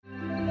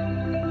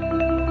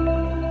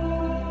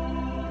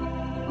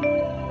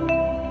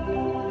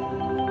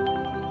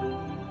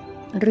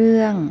เ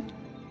รื่อง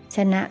ช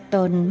นะต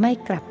นไม่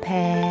กลับแ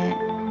พ้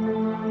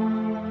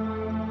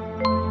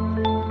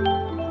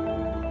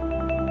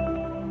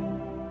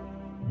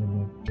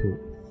มัตถุ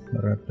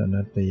รัตน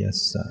ตยัส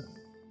สะ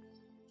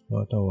ขอ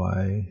ถวา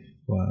ย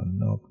ความ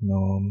นอบ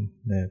น้อม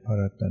แด่พระ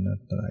รัตน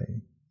ตรัย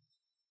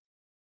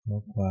ขอ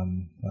ความ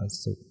ผา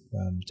สุขคว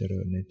ามเจริ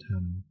ญในธรร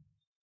ม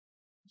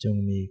จง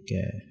มีแ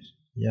ก่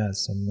ญาติ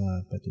สัมมา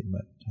ปฏิ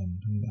บัติธรรม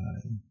ทั้งหลา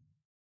ย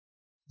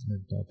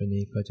ต่อไป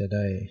นี้ก็จะไ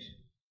ด้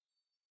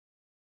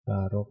ปร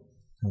ารภ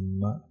ธรร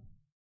มะ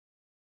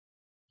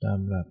ตาม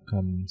หลักค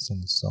ำสั่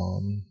งสอ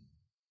น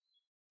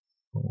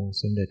ขององค์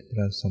สมเด็จพ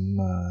ระสัม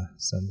มา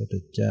สัมพุทธ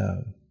เจ้า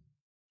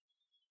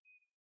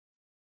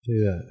เ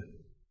พื่อ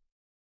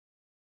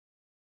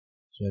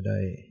จะได้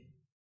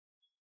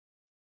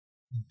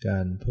กา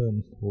รเพิ่ม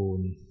พูน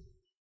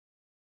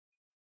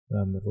คว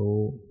ามรู้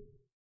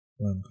ค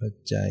วามเข้า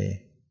ใจ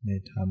ใน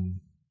ธรรม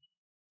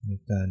ใน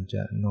การจ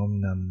ะน้อม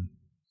น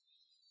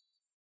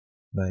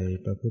ำไป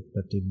ประพฤติป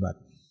ฏิบั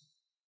ติ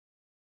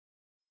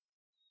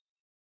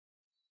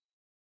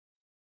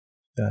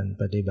การ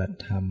ปฏิบัติ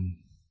ธรรม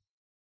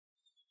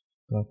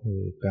ก็คื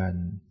อการ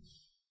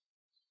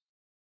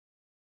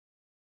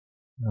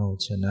เอา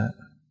ชนะ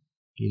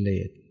กิเล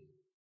ส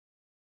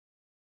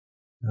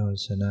เอา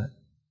ชนะ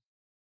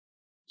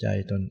ใจ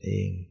ตนเอ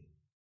ง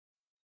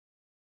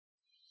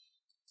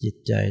จิต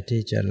ใจ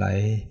ที่จะไหล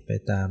ไป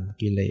ตาม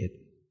กิเลส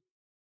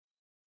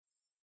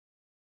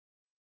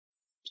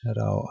ถ้า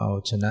เราเอา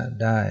ชนะ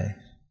ได้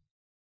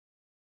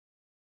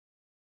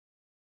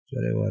จะ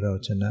เรียกว่าเรา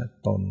ชนะ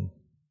ตน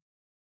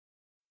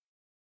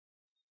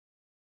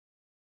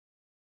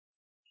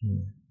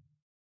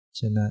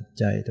ชนะ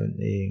ใจตน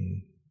เอง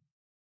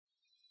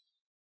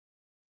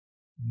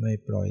ไม่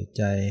ปล่อยใ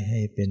จให้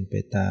เป็นไป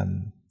ตาม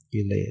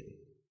กิเลส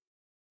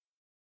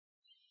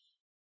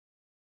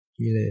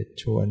กิเลส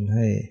ชวนใ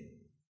ห้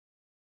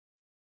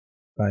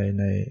ไป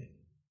ใน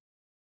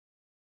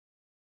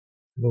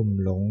ลุ่ม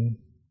หลง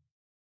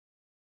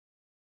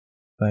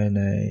ไปใ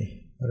น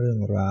เรื่อง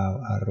ราว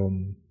อารม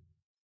ณ์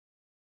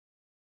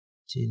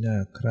ที่น่า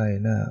ใคร่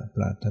น่าป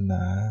รารถน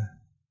า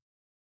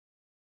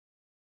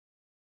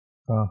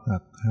ก็หั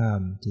กห้า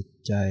มจิต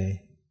ใจ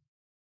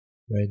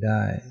ไว้ไ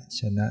ด้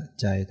ชนะ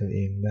ใจตัวเอ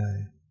งได้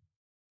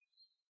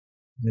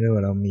เรียกว่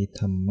าเรามี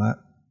ธรรมะ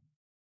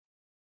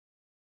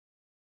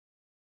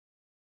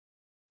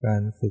กา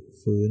รฝึก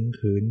ฝืน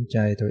ขืนใจ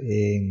ตัวเอ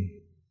ง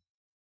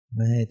ไ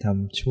ม่ให้ท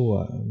ำชั่ว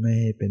ไม่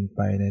ให้เป็นไป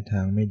ในท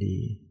างไม่ดี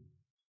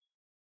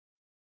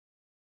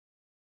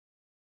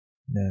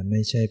ไ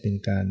ม่ใช่เป็น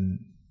การ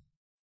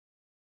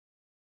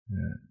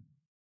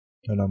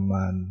ทรม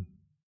าน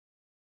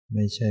ไ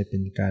ม่ใช่เป็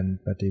นการ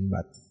ปฏิ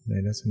บัติใน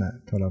ลักษณะ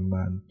ทรม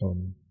านตน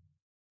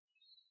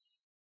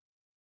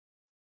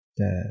แ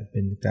ต่เ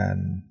ป็นการ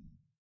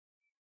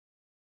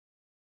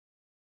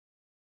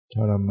ท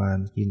รมาน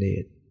กิเล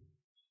ส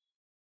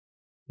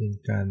เป็น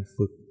การ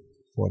ฝึก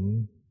ฝน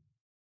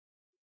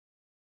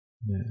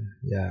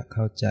อย่าเ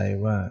ข้าใจ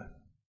ว่า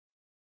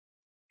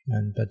กา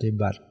รปฏิ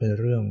บัติเป็น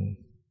เรื่อง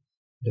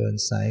เดิน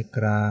สายก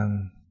ลาง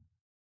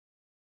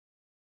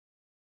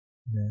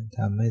ท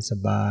ำให้ส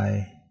บาย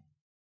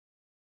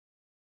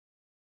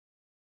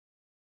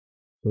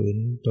ฝืน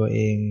ตัวเอ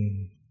ง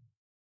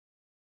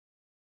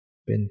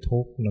เป็นทุ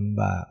กข์ล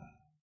ำบาก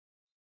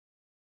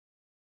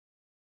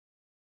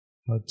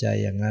เข้าใจ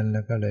อย่างนั้นแ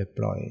ล้วก็เลยป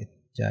ล่อย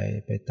ใจ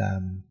ไปตาม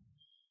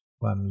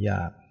ความอย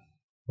าก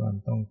ความ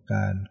ต้องก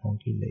ารของ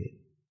กิเลส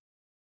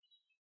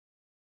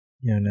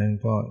อย่างนั้น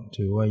ก็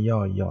ถือว่าย่อ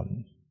หย่อน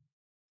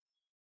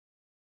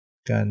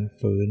การ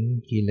ฝืน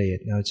กิเลส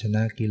เอาชน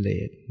ะกิเล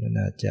สมัน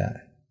อาจจะ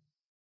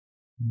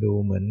ดู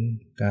เหมือน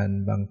การ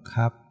บัง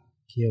คับ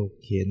เขี่ยว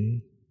เข็น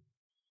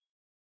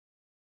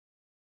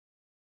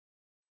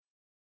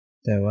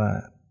แต่ว่า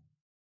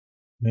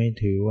ไม่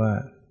ถือว่า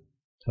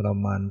ทร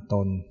มานต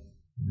น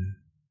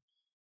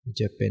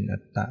จะเป็นอั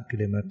ตตกิ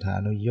ลมัฏฐา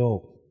นุโย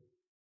ค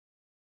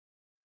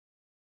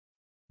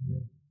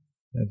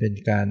มันเป็น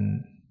การ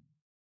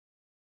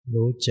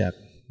รู้จัก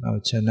เอา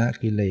ชนะ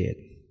กิเลส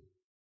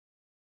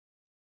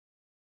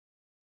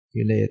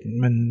กิเลส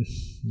มัน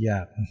อย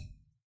าก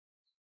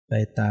ไป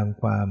ตาม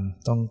ความ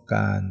ต้องก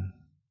าร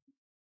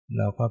เ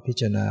ราก็พิ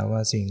จารณาว่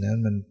าสิ่งนั้น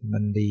มั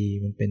นดี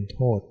มันเป็นโท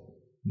ษ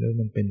หรือ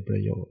มันเป็นปร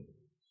ะโยชน์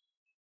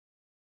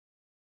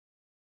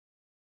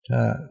ถ้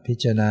าพิ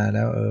จารณาแ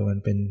ล้วมัน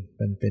เ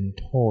ป็น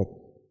โทษ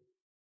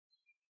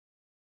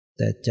แ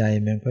ต่ใจ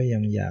มันก็ยั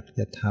งอยากจ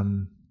ะท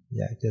ำ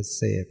อยากจะเ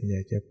สพอย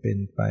ากจะเป็น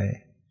ไป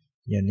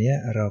อย่างนี้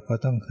เราก็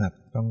ต้องหัก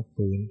ต้อง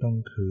ฝืนต้อง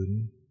ขืน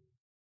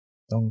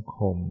ต้อง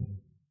ข่ม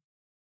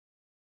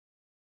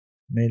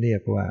ไม่เรีย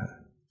กว่า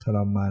ทร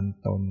มาน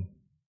ตน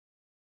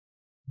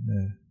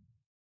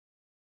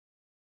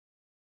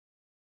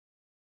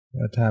แ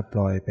ล้วถ้าป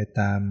ล่อยไป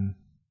ตาม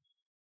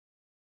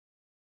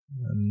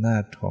อำนา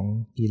จของ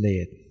กิเล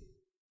ส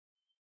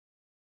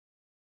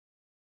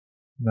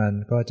มัน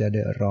ก็จะเ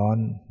ดือดร้อน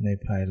ใน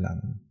ภายหลัง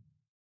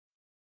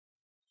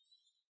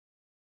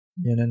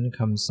ดังนั้นค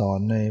ำสอน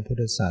ในพุท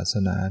ธศาส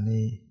นา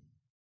นี่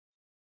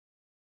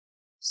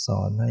ส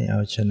อนให้เอา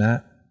ชนะ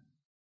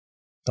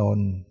ตน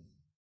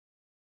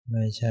ไ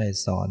ม่ใช่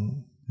สอน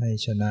ให้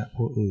ชนะ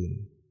ผู้อื่น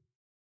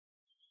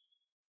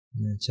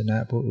ชนะ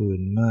ผู้อื่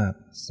นมาก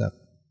สัก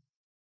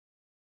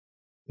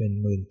เป็น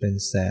หมื่นเป็น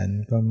แสน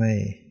ก็ไม่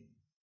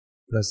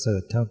ประเสริ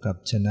ฐเท่ากับ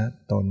ชนะ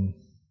ตน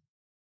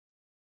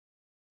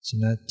ช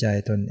นะใจ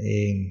ตนเอ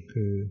ง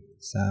คือ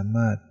สาม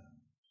ารถ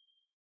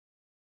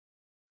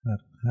หั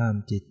กห้าม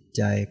จิตใ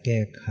จแก้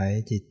ไข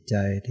จิตใจ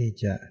ที่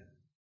จะ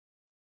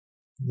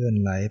เลื่อน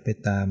ไหลไป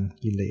ตาม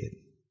กิเลส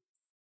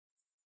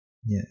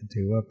เนี่ย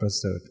ถือว่าประ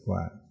เสริฐกว่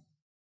า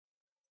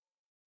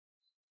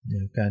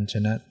การช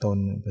นะตน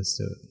ประเส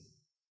ริฐ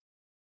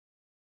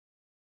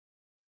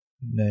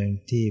ใน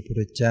ที่พระพุท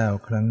ธเจ้า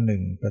ครั้งหนึ่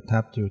งประทั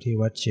บอยู่ที่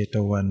วัดเชต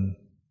วัน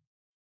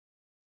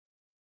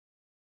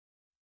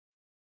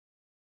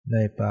ไ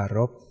ด้ปราร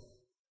ภ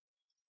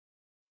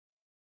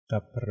กั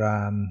บพร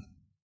าหมณ์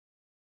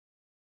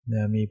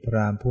มีพร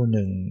าหมณ์ผู้ห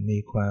นึ่งมี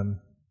ความ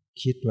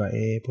คิดว่าพ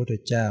ระพุทธ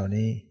เจ้า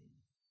นี้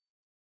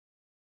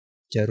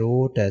จะรู้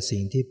แต่สิ่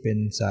งที่เป็น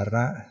สาร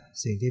ะ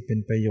สิ่งที่เป็น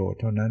ประโยชน์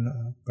เท่านั้น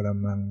กระ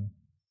มัง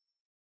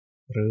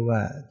หรือว่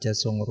าจะ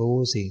ทรงรู้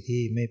สิ่ง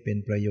ที่ไม่เป็น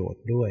ประโยช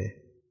น์ด้วย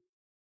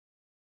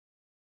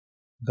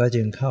ก็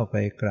จึงเข้าไป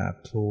กราบ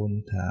ทูล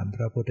ถามพ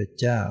ระพุทธ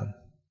เจ้า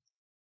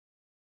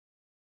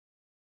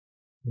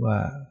ว่า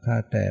ข้า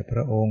แต่พร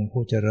ะองค์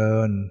ผู้เจริ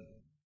ญ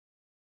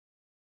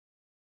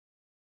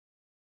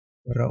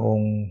พระอง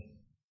ค์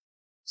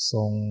ท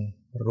รง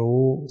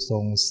รู้ทร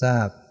งทรา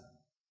บ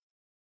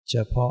เฉ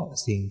พาะ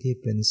สิ่งที่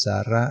เป็นสา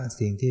ระ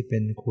สิ่งที่เป็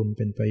นคุณเ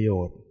ป็นประโย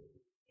ชน์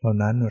เท่า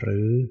นั้นห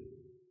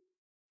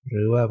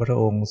รือว่าพระ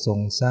องค์ทรง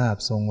ทราบ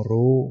ทรง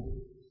รู้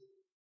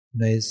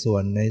ในส่ว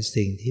นใน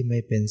สิ่งที่ไม่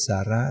เป็นสา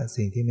ระ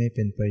สิ่งที่ไม่เ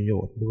ป็นประโย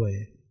ชน์ด้วย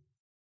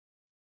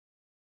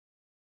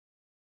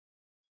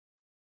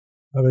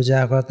พระพุทธเจ้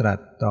าก็ตรัส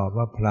ตอบ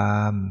ว่าพรา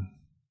หมณ์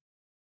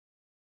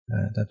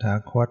ตถา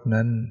คต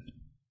นั้น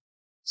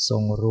ทร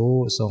งรู้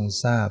ทรง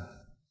ทราบ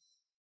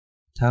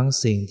ทั้ง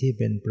สิ่งที่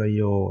เป็นประ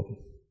โยชน์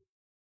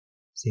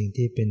สิ่ง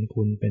ที่เป็น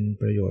คุณเป็น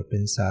ประโยชน์เป็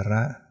นสาร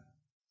ะ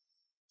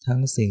ทั้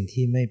งสิ่ง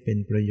ที่ไม่เป็น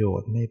ประโยช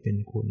น์ไม่เป็น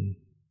คุณ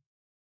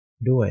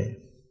ด้วย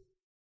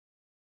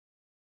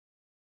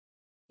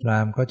พรา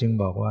หมณ์ก็จึง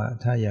บอกว่า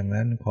ถ้าอย่าง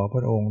นั้นขอพ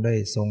ระองค์ได้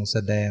ทรงแส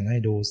ดงให้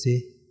ดูสิ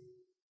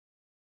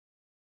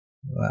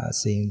ว่า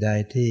สิ่งใด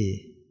ที่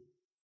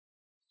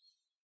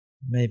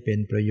ไม่เป็น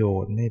ประโย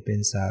ชน์ไม่เป็น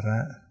สาระ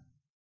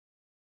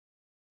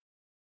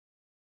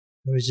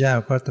พระพุทธเจ้า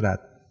ก็ตรัส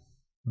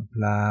พ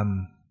ราหมณ์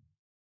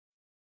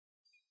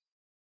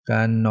ก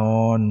ารน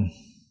อน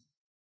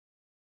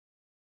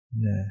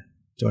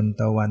จน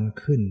ตะวัน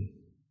ขึ้น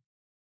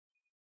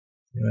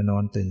เรียกว่านอ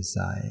นตื่นส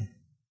าย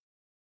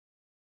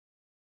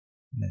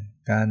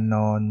การน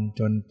อน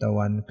จนตะ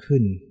วัน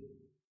ขึ้น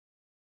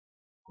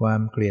ควา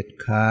มเกลียด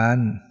ค้าน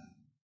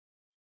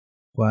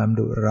ความ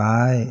ดุร้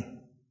าย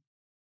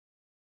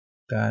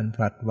การผ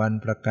ลัดวัน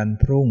ประกัน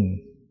พรุ่ง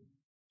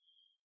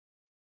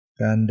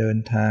การเดิน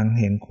ทางแ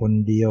ห่งคน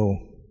เดียว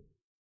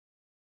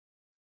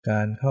ก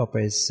ารเข้าไป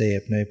เส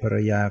พในภรร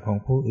ยาของ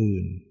ผู้อื่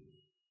น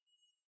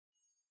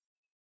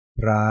พ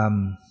ราหม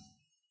ณ์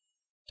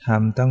ท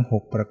ำทั้ง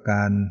6ประก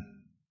าร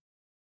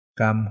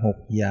กรรม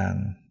6อย่าง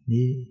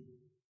นี้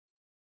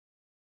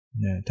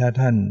ถ้า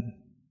ท่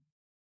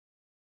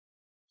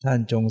าน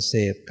จงเส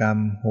พกรรม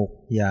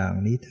6อย่าง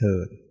นี้เถิ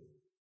ด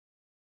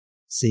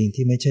สิ่ง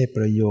ที่ไม่ใช่ป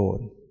ระโยช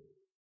น์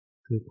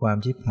คือความ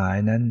ชิบหาย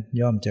นั้น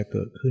ย่อมจะเ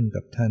กิดขึ้น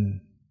กับท่าน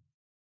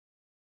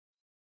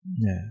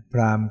พ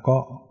ราหมณ์ก็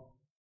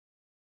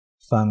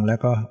ฟังแล้ว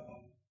ก็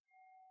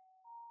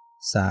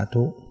สา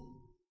ธุ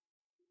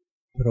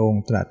พระอง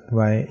ค์ตรัสไ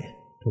ว้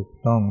ถูก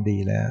ต้องดี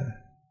แล้ว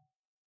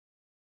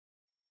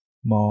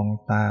มอง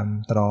ตาม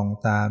ตรอง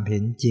ตามเห็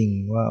นจริง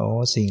ว่า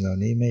สิ่งเหล่า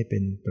นี้ไม่เป็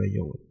นประโย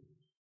ชน์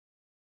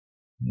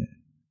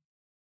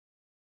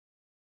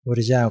พระพุท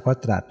ธเจ้าก็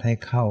ตรัสให้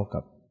เข้า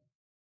กับ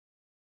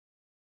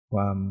คว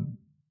าม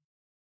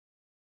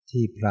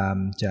ที่พราหม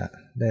ณ์จะ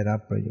ได้รับ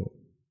ประโยชน์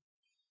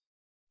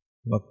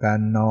ว่ากา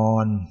รนอ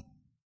น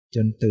จ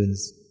นตื่น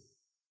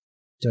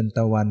จนต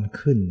ะวัน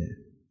ขึ้นเนี่ย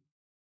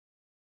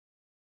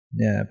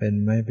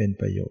ไม่เป็น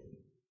ประโยชน์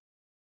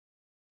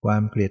ควา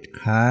มเกลียด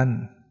ค้าน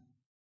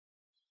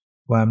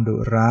ความดุ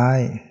ร้าย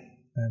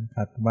การผ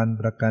ลัดวัน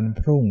ประกัน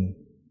พรุ่ง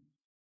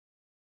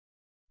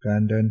กา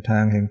รเดินทา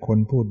งแห่งคน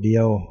ผู้เดี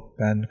ยว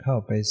การเข้า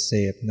ไปเส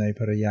พในภ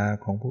รรยา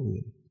ของผู้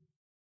อื่น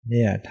เ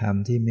นี่ยท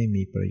ำที่ไม่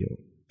มีประโยช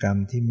น์กรรม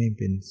ที่ไม่เ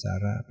ป็นสา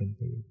ระเป็นป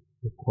ระโยชน์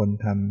ทุกคน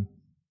ท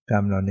ำกรร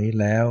มเหล่านี้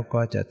แล้ว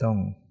ก็จะต้อง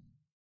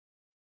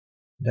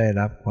ได้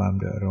รับความ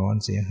เดือดร้อน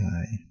เสียหา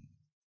ย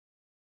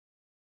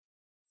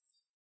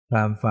พร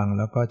าหมณ์ฟังแ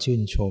ล้วก็ชื่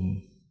นชม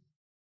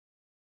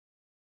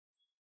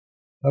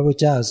พระพุทธ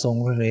เจ้าทรง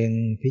เล็ง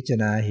พิจา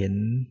รณาเห็น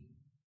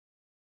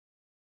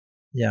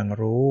อย่าง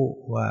รู้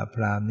ว่าพ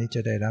ราหมณ์นี้จ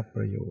ะได้รับป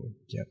ระโยชน์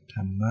จากธ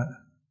รรมะ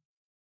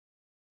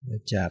และ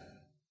จาก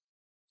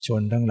ช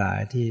นทั้งหลาย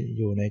ที่อ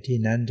ยู่ในที่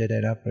นั้นจะได้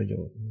รับประโย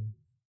ชน์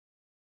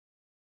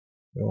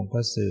พระองค์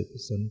ก็สืบ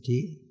สนธิ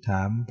ถ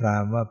ามพรา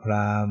หมณ์ว่าพร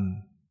าหมณ์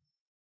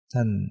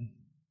ท่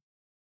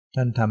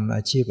านทำอ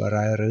าชีพอะไร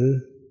หรือ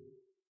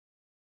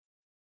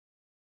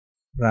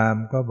พราหม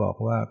ณ์ก็บอก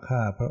ว่าข้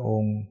าพระอ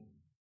งค์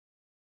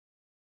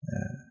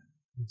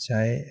ใ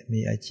ช้มี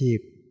อาชีพ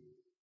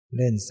เ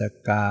ล่นส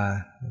กา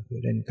คือ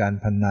เล่นการ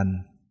พนัน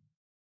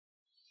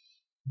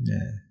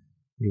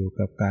อยู่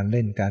กับการเ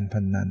ล่นการพ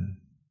นัน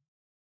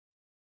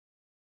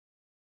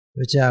พ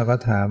ระเจ้าก็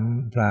ถาม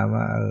พราหมณ์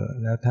ว่า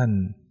แล้วท่าน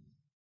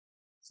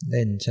เ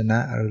ล่นชนะ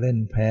หรือเล่น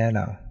แพ้ห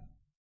รอ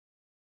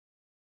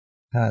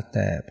ถ้าแ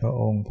ต่พระ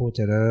องค์ผู้เ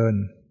จริญ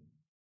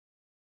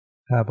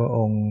ข้าพระอ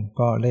งค์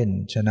ก็เล่น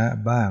ชนะ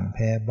บ้างแ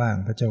พ้บ้าง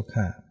พระเจ้า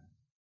ค่ะ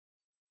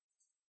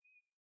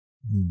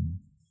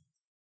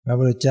พระ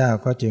พุทธเจ้า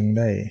ก็จึง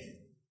ได้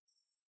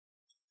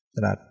ต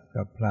รัส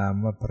กับพราหมณ์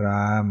ว่าพร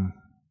าหมณ์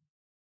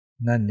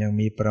นั่นยัง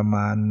มีประม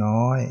าณ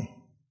น้อย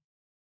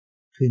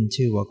ขึ้น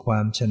ชื่อว่าควา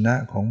มชนะ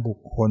ของบุค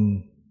คล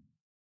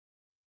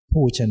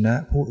ผู้ชนะ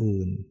ผู้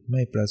อื่นไ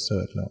ม่ประเสริ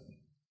ฐหรอก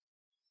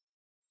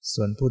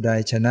ส่วนผู้ใด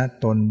ชนะ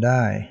ตนไ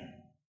ด้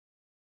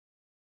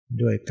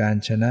ด้วยการ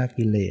ชนะ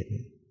กิเลส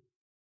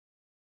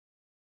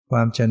คว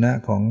ามชนะ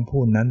ของ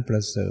ผู้นั้นปร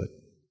ะเสริฐ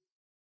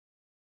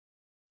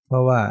เพรา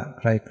ะว่า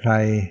ใคร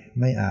ๆ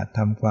ไม่อาจท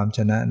ำความช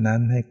นะนั้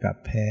นให้กลับ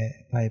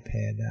พ่ายแ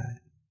พ้ได้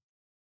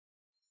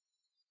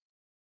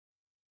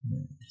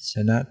ช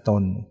นะต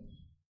น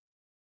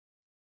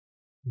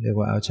เรียก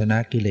ว่าเอาชนะ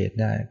กิเลส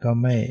ได้ก็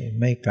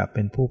ไม่กลับเ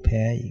ป็นผู้แ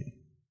พ้อีก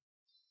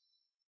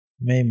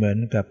ไม่เหมือน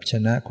กับช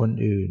นะคน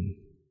อื่น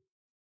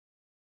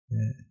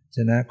ช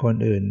นะคน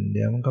อื่นเ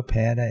ดี๋ยวมันก็แ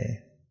พ้ได้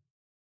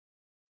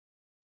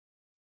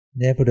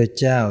พระพุทธ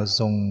เจ้า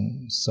ท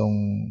รง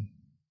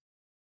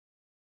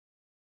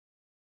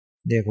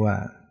เรียกว่า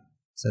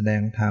แสด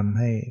งธรรม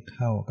ให้เ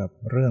ข้ากับ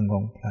เรื่องข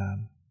องพราห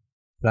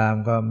ม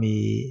ณ์ก็มี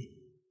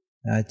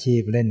อาชี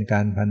พเล่นก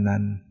ารพนั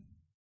น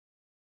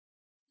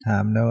ถา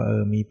มแล้ว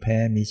มีแพ้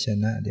มีช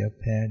นะเดี๋ยว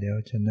แพ้เดี๋ยว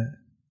ชนะ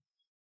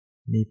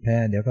มีแพ้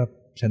เดี๋ยวก็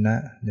ชนะ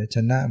เดี๋ยวช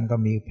นะมันก็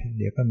มี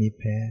เดี๋ยวก็มี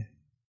แพ้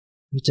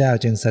พระเจ้า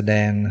จึงแสด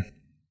ง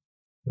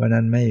ว่า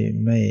นั้นไ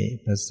ม่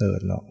ประเสริฐ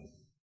หรอก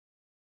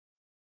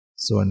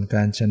ส่วนก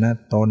ารชนะ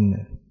ตน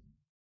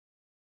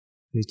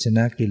คือชน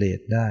ะกิเลส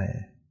ได้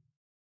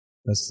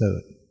ประเสริ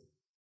ฐ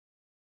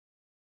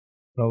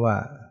เพราะว่า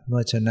เมื่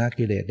อชนะ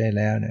กิเลสได้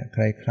แล้วเนี่ยใ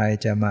คร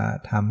ๆจะมา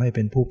ทำให้เ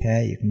ป็นผู้แพ้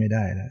อีกไม่ไ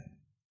ด้แล้ว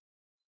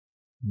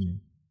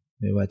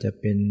ไม่ว่าจะ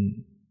เป็น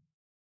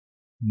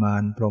มา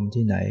รพรหม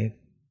ที่ไหน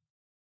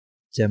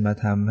จะมา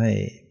ทำให้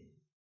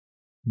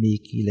มี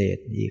กิเลส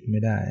อีกไม่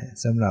ได้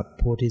สำหรับ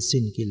ผู้ที่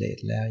สิ้นกิเลส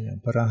แล้วอย่าง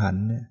พระอรหัน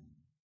ต์เนี่ย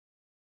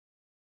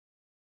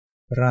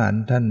พระอรหัน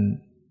ต์ท่าน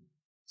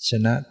ช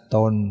นะต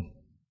น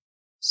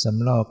ส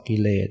ำรอกกิ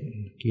เ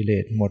ล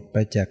สหมดไป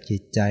จากจิ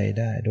ตใจ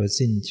ได้โดย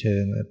สิ้นเชิ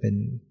งเป็น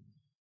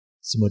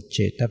สมุจเฉ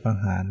ทประ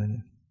หารนั่น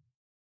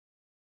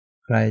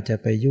ใครจะ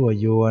ไปยั่ว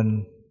ยวน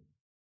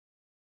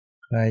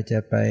ใครจะ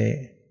ไป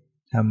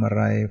ทำอะไ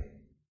ร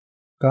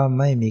ก็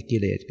ไม่มีกิ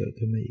เลสเกิด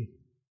ขึ้นมาอีก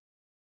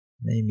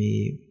ไม่มี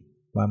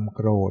ความโ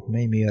กรธไ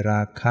ม่มีร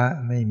าคะ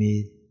ไม่มี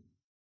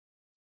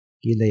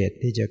กิเลส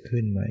ที่จะ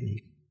ขึ้นมาอี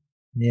ก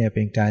เนี่ยเ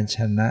ป็นการช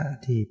นะ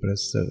ที่ประ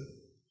เสริฐ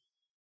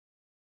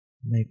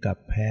ไม่กลับ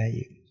แพ้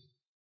อีก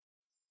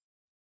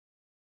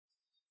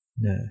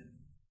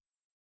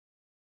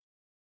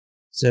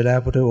เสร็จแล้วพ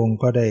ระพุทธองค์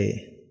ก็ได้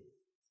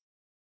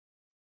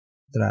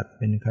ตรัสเ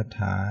ป็นคาถ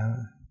า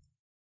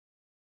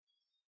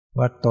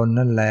ว่าตน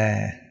นั่นแล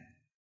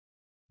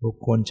บุค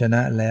คลชน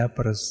ะแล้วป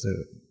ระเสริ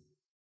ฐ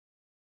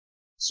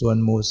ส่วน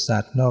หมู่สั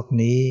ตว์นอก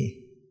นี้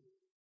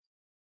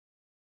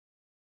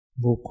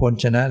บุคคล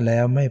ชนะแล้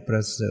วไม่ปร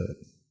ะเสริฐ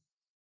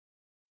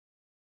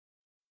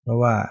เพราะ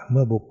ว่าเ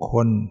มื่อบุคค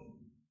ล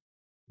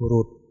บุ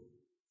รุษ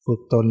ฝึก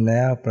ตนแ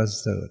ล้วประ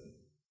เสริฐ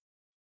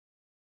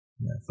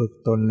ฝึก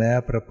ตนแล้ว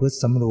ประพฤติ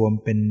สำรวม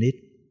เป็นนิจ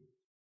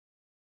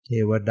เท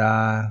วดา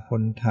ค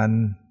นทัน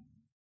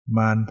ม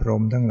ารพรห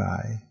มทั้งหลา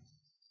ย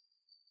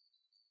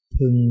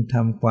พึงท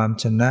ำความ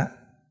ชนะ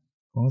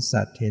ของ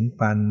สัตว์เห็น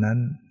ปานนั้น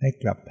ให้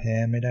กลับแพ้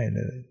ไม่ได้เ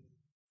ลย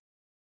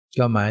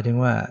ก็หมายถึง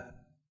ว่า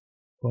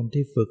คน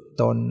ที่ฝึก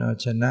ตนเอา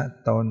ชนะ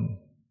ตน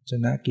ช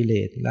นะกิเล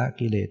สละ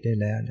กิเลสได้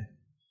แล้วเนี่ย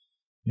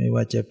ไม่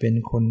ว่าจะเป็น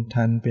คน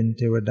ทันเป็นเ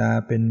ทวดา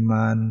เป็นม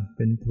ารเ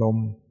ป็นพรหม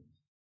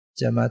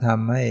จะมาท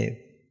ำให้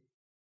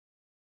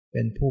เ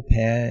ป็นผู้แ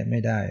พ้ไม่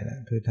ได้นะ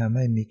คือทำใ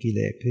ห้มีกิเล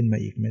สขึ้นมา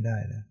อีกไม่ได้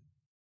นะ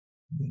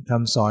ค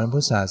ำสอนพุ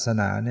ทธศาส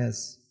นาเนี่ย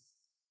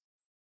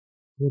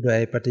ผู้ใด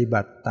ปฏิ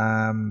บัติตา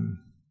ม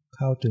เ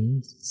ข้าถึง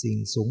สิ่ง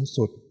สูง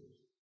สุด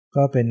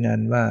ก็เป็นอั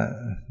นว่า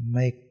ไ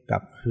ม่กลั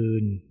บคื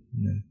น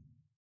นะ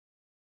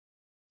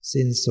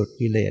สิ้นสุด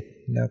กิเลส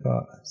แล้วก็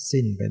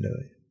สิ้นไปเล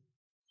ย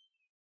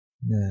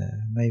นะ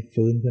ไม่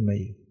ฟื้นขึ้นมา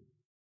อีก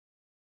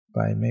ไป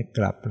ไม่ก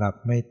ลับหลับ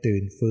ไม่ตื่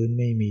นฟื้น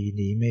ไม่มีห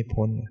นีไม่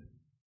พ้น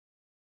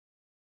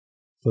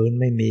ฟื้น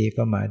ไม่มี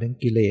ก็หมายถึง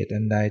กิเลสอั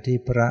นใดที่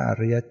พระอ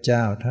ริยเจ้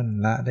าท่าน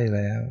ละได้แ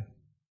ล้ว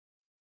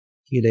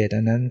กิเลส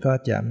อันนั้นก็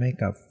จะไม่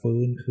กลับ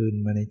ฟื้นคืน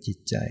มาในจิต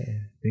ใจ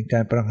เป็นกา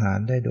รประหาร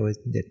ได้โดย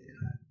เด็ดข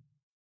าด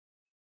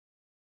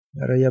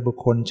อริยบุค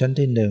คลชั้น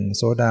ที่หนึ่งโ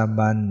สดา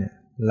บันเนี่ย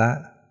ละ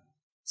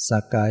สั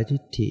กกายทิ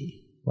ฏฐิ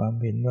ความ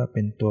เห็นว่าเ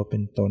ป็นตัวเป็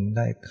นตนไ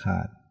ด้ข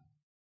าด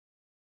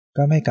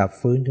ก็ไม่กลับ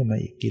ฟื้นขึ้นมา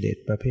อีกกิเลส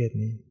ประเภท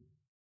นี้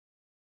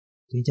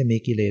ถึงจะมี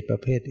กิเลสปร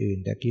ะเภทอื่น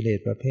แต่กิเลส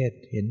ประเภท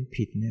เห็น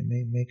ผิดเนี่ย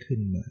ไม่ขึ้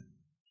นมา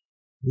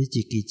วิ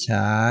จิกิจฉ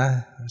า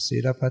ศี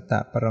ลพัตต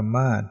ปรม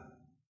าส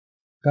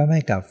ก็ไม่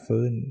กลับ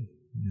ฟื้น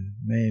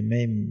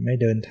ไม่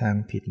เดินทาง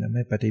ผิดและไ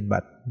ม่ปฏิบั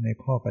ติใน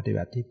ข้อปฏิ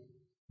บัติที่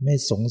ไม่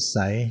สง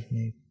สัยใน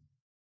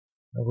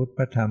พระพุทธพ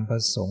ระธรรมพร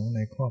ะสงฆ์ใน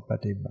ข้อป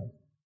ฏิบัติ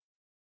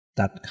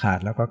ตัดขาด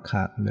แล้วก็ข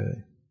าดเลย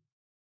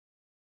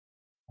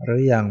หรื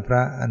ออย่างพร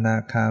ะอนา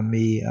คา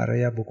มีอริ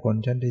ยบุคคล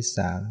ชั้นที่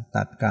3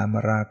ตัดกาม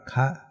ราค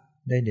ะ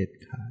ได้เด็ด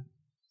ขาด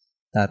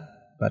ตัด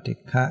ปฏิ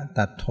ฆะ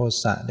ตัดโท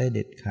สะได้เ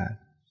ด็ดขาด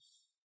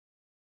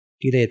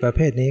กิเลสประเภ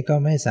ทนี้ก็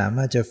ไม่สาม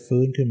ารถจะ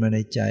ฟื้นขึ้นมาใน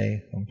ใจ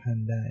ของท่าน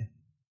ได้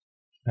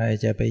ใคร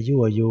จะไปยั่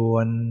วยว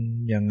น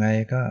ยังไง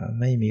ก็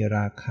ไม่มีร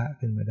าคะ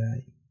ขึ้นมาได้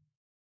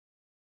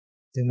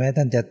ถึงแม้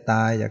ท่านจะต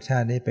ายจากชา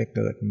ตินี้ไปเ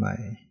กิดใหม่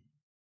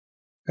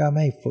ก็ไ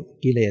ม่ฝึก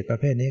กิเลสประ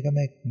เภทนี้ก็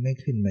ไม่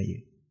ขึ้นมาอี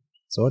ก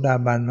โสดา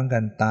บันเหมือนกั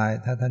นตาย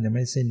ถ้าท่านยังไ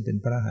ม่สิ้นเป็น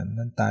พระอรหันต์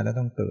ท่านตายแล้ว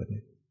ต้องเกิด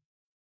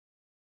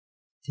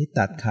ที่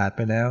ตัดขาดไป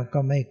แล้วก็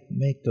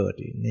ไม่เกิด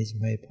อีก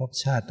ในภพ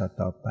ชาติ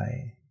ต่อไป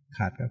ข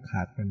าดก็ข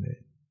าดกันเลย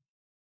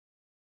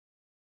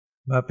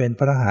มาเป็น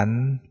พระอรหัน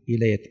ต์กิ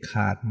เลสข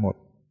าดหมด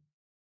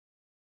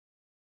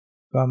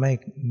ก็ไ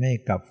ม่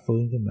กลับฟื้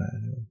นขึ้นมา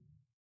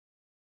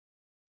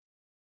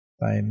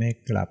ไปไม่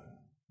กลับ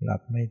หลั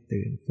บไม่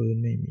ตื่นฟื้น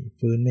ไ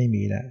ม่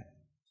มีแล้ว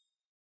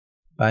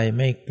ไปไ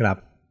ม่กลับ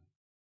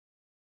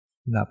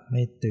หลับไ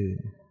ม่ตื่น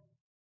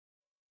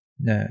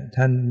เนี่ย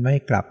ท่านไม่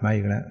กลับมา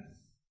อีกแล้ว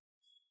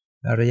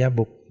อริย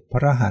บุคคลพระ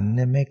อรหันต์เ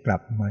นี่ยไม่กลั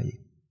บมาอีก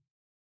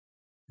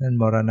ท่าน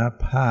มรณ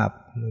ภาพ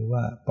หรือว่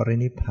าปริ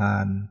นิพพา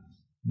น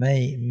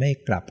ไม่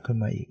กลับขึ้น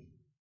มาอีก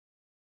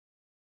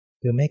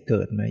คือไม่เ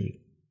กิดมาอีก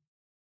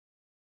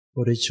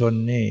ปุถุชน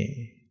นี่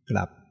ก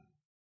ลับ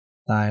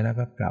ตายแล้ว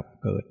ก็กลับ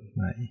เกิดใ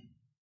หม่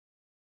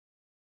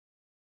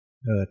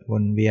เกิดว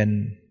นเวียน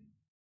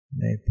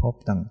ในภพ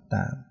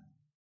ต่าง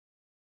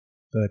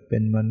ๆเกิดเป็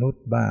นมนุษ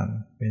ย์บ้าง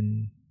เป็น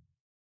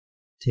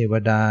เทว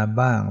ดา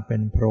บ้างเป็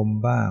นพรหม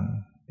บ้าง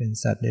เป็น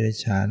สัตว์เดรัจ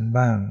ฉาน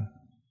บ้าง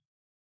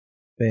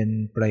เป็น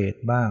เปรต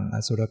บ้างอ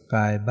สุรก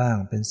ายบ้าง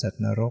เป็นสัต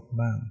ว์นรก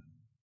บ้าง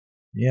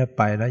เนี่ยไ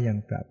ปแล้วยัง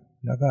กลับ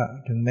แล้วก็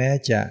ถึงแม้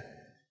จะ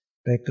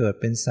ไปเกิด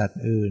เป็นสัต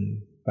ว์อื่น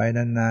ไป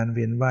นานๆเ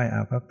วียนว่ายเอ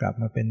าก็กลับ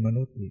มาเป็นม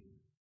นุษย์อีก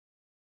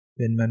เ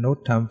ป็นมนุษ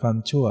ย์ทำความ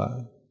ชั่ว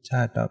ช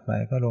าติต่อไป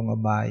ก็ลงอ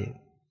บายอีก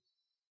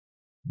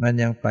มัน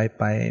ยังไป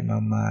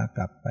มาก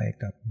ลับไป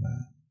กลับมา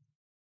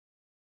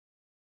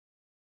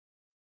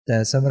แต่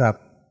สำหรับ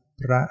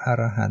พระอ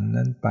รหันต์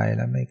นั้นไปแ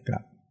ล้วไม่กลั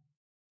บ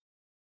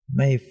ไ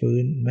ม่ฟื้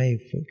น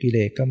กิเล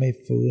สก็ไม่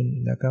ฟื้น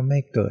แล้วก็ไม่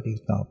เกิดอีก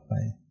ต่อไป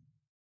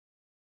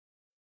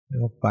แล้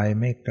วไป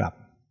ไม่กลับ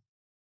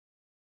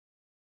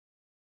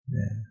เ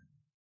นี่ย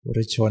ปุ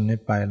ถุชนนี่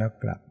ไปแล้ว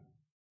กลับ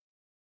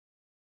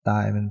ตา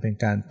ยมันเป็น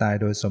การตาย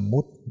โดยสมมุ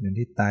ติอย่าง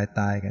ที่ต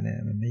ายกันเนี่ย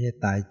มันไม่ใช่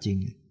ตายจริง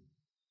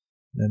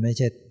มันไม่ใ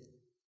ช่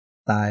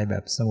ตายแบ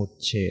บสมุจ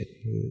เฉท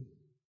คือ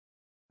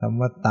คำ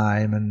ว่าตาย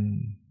มัน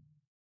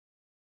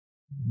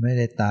ไม่ไ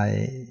ด้ตาย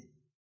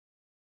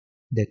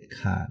เด็ด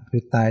ขาดคื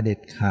อตายเด็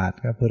ดขาด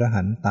ก็พระอร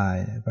หันต์ตาย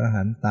พระอร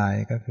หันต์ตาย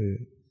ก็คือ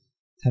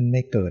ท่านไ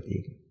ม่เกิด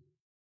อีก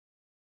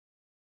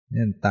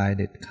นั่นตาย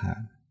เด็ดขา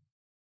ด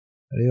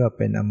เรียกว่า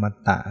เป็นอม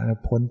ตะและ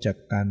พ้นจาก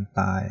การ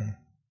ตาย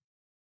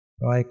เพ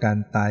ราะการ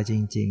ตายจ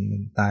ริงๆมั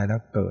นตายแล้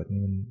วเกิด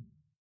มัน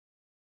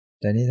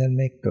แต่นี่ท่าน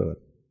ไม่เกิด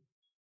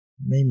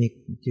ไม่มี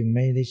จึงไ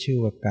ม่ได้ชื่อ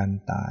ว่าการ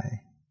ตาย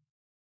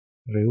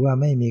หรือว่า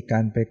ไม่มีกา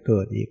รไปเกิ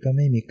ดอีกก็ไ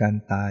ม่มีการ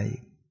ตาย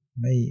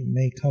ไ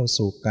ม่เข้า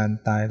สู่การ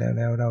ตายแล้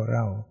วเ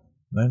ล่า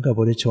เหมือนกับ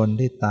ปุถุชน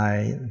ที่ต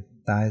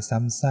ายซ้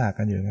ำซาก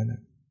กันอยู่งั้น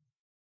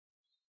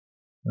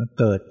เมื่อ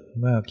เกิ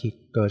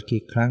ด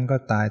กี่ครั้งก็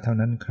ตายเท่า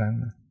นั้นครั้ง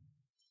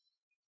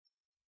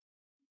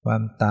ควา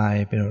มตาย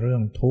เป็นเรื่อ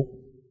งทุกข์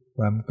ค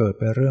วามเกิด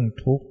เป็นเรื่อง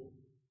ทุกข์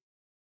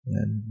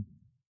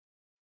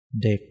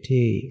เด็ก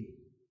ที่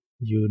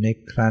อยู่ใน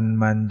ครรภ์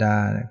มารดา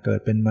เกิด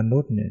เป็นมนุ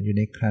ษย์เนี่ยอยู่ใ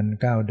นครรภ์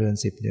9 เดือน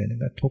10 เดือน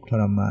ก็ทุกข์ท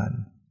รมาน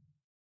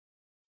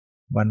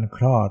วันค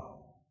ลอด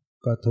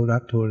ก็ทุรั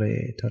กทุเล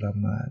ทร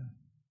มาน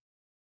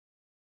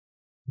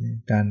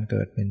การเ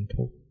กิดเป็น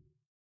ทุกข์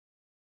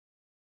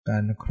กา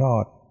รคลอ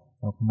ด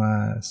ออกมา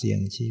เสี่ยง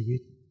ชีวิ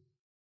ต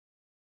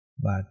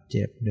บาดเ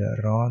จ็บเดือด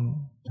ร้อน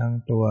ทั้ง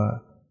ตัว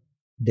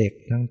เด็ก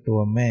ทั้งตัว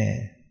แม่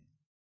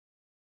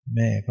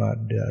ก็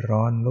เดือด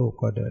ร้อนลูก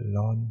ก็เดือด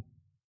ร้อน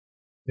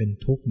เป็น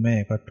ทุกข์แม่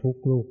ก็ทุก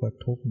ข์ลูกก็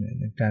ทุกข์เนี่ย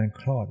ในการ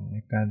คลอดใน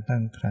การตั้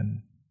งครรภ์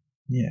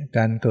เนี่ยก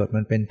ารเกิด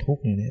มันเป็นทุก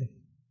ข์อย่างนี้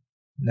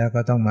แล้ว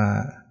ก็ต้องมา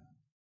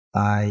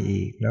ตาย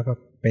อีกแล้วก็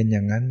เป็นอย่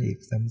างนั้นอีก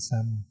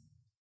ซ้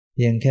ำๆเ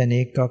พียงแค่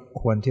นี้ก็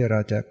ควรที่เรา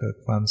จะเกิด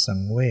ความสั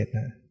งเวช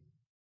นะ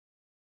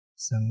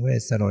สังเว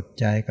ชสลด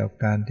ใจกับ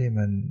การที่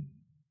มัน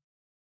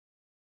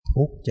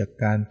ทุกข์จาก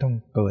การต้อง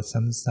เกิด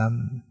ซ้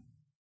ำ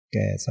ๆแ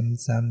ก่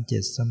ซ้ำๆเจ็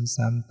บ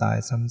ซ้ำๆตาย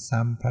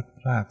ซ้ำๆพลัด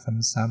พราก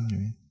ซ้ำๆอ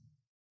ยู่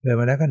เกิด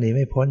มาแล้วก็หนีไ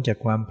ม่พ้นจาก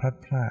ความพลัด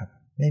พราก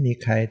ไม่มี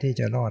ใครที่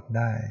จะรอดไ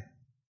ด้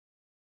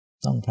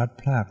ต้องพลัด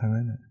พรากทั้ง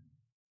นั้น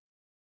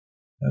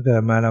ถ้าเกิ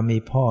ดมาเรามี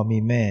พ่อมี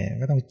แม่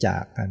ก็ต้องจา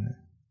กกัน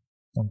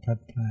ต้องพลัด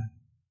พราก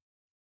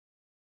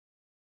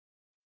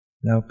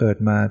เราเกิด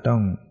มาต้อ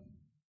ง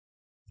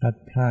พลัด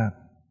พราก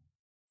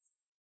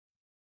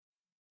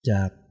จ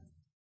าก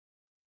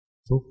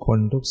ทุกคน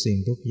ทุกสิ่ง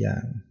ทุกอย่า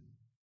ง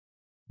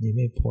หนีไ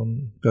ม่พ้น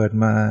เกิด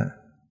มา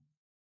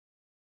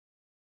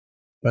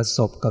ประส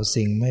บกับ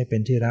สิ่งไม่เป็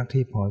นที่รัก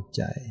ที่พอใ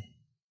จ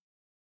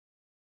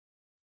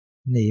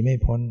หนีไม่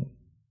พ้น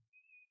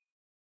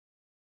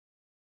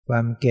คว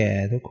ามแก่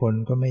ทุกคน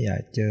ก็ไม่อยา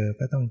กเจอ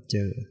ก็ต้องเจ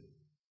อ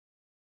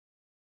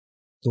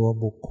ตัว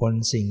บุคคล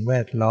สิ่งแว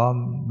ดล้อม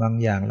บาง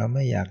อย่างเราไ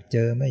ม่อยากเจ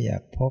อไม่อยา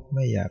กพบไ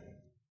ม่อยาก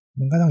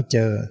มันก็ต้องเจ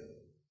อ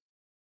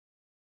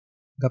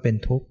ก็เป็น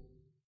ทุกข์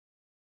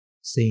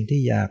สิ่ง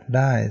ที่อยากไ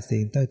ด้สิ่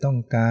งที่ต้อง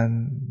การ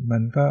มั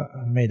นก็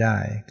ไม่ได้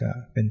ก็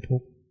เป็นทุ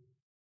กข์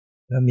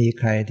แล้วมี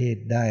ใครที่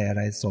ได้อะไ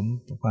รสม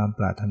ความป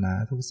รารถนา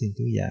ทุกสิ่ง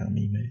ทุกอย่าง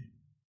มีไหม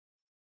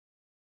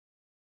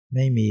ไ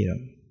ม่มีหรอ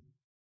ก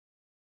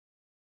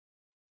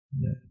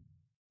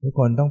ทุก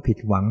คนต้องผิด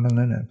หวังทั้ง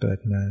นั้นนะเกิด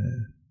มา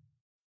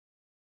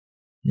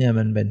เนี่ย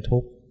มันเป็นทุ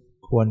กข์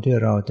ควรที่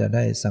เราจะไ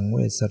ด้สังเว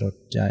ชสลด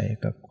ใจ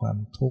กับความ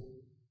ทุกข์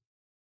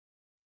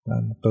ควา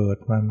มเกิด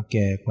ความแ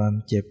ก่ความ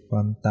เจ็บคว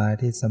ามตาย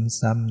ที่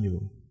ซ้ำๆอยู่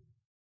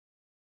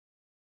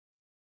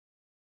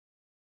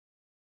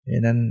เพรา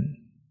ะนั้น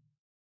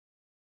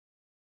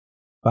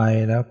ไป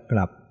แล้วก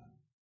ลับ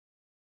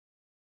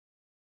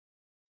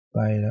ไป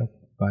แล้ว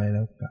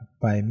กลับ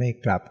ไปไม่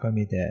กลับก็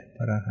มีแต่พ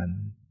ระอรหัน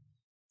ต์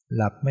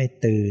หลับไม่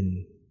ตื่น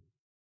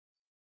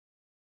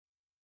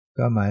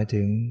ก็หมาย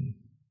ถึง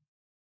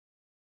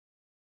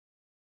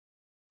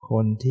ค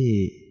นที่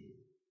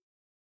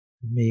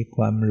มีค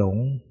วามหลง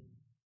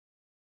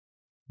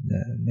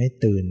ไม่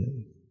ตื่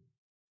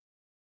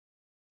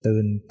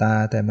นตา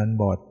แต่มัน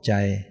บอดใจ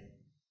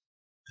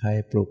ใคร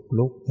ปลุก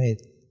ลุกให้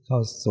เข้า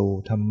สู่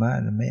ธรรมะ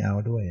ไม่เอา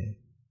ด้วย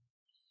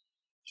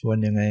ชวน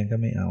ยังไงก็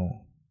ไม่เอา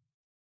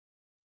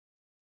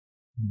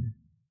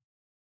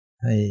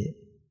ใ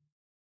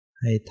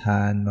ห้ท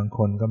านบางค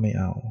นก็ไม่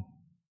เอา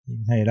ยิ่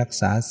งให้รัก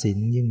ษาศีล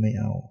ยิ่งไม่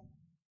เอา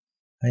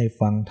ให้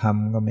ฟังธรรม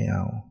ก็ไม่เอ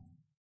า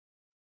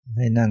ใ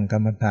ห้นั่งกร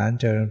รมฐาน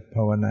เจริญภ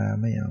าวนา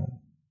ไม่เอา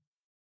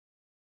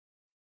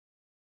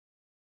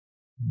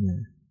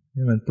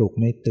นี่มันปลุก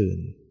ไม่ตื่น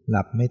ห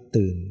ลับไม่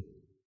ตื่น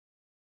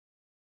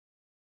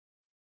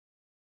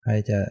ใคร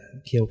จะ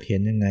เคี่ยวเข็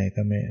นยังไง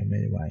ก็ไ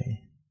ม่ไหว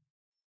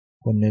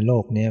คนในโล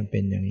กนี้เป็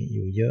นอย่างนี้อ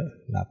ยู่เยอะ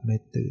หลับไม่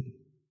ตื่น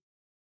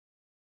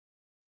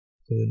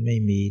ฟื้นไม่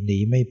มีหนี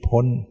ไม่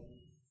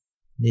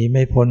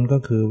พ้นก็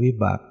คือวิ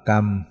บากกรร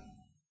ม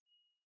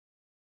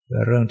เป็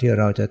นเรื่องที่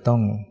เราจะต้อ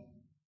ง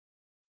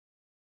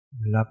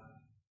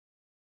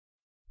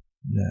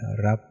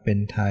รับเป็น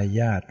ทาย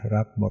าท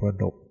รับมร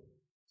ดก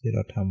ที่เร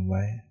าทำไ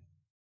ว้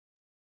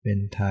เป็น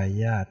ทา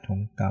ยาทขอ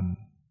งกร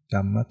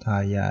รมทา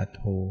ยาโ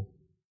ท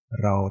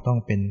เราต้อง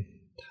เ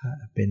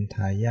ป็นท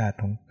ายาท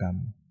ของกรรม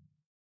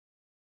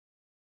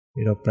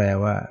ที่เราแปล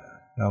ว่า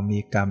เรามี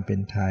กรรมเป็น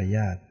ทาย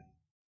าท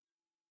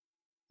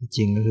จ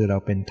ริงก็คือเรา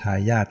เป็นทา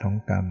ยาทของ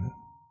กรรม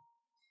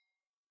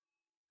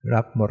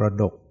รับมร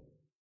ดก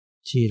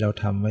ที่เรา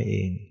ทำไว้เอ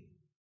ง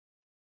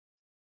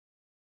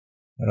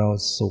เรา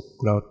สุข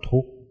เราทุ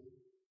กข์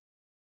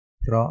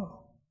เพราะ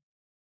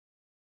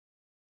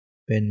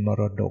เป็นม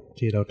รดก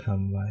ที่เราท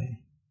ำไว้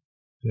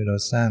คือเรา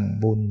สร้าง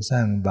บุญสร้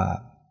างบา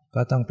ป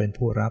ก็ต้องเป็น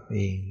ผู้รับเ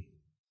อง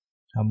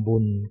ทำบุ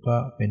ญก็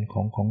เป็นข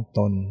องต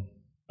น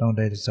ต้องไ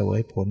ด้เสว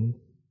ยผล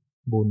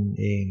บุญ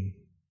เอง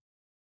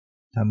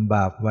ทำบ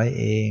าปไว้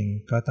เอง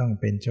ก็ต้อง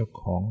เป็นเจ้า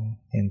ของ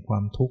แห่งควา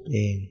มทุกข์เอ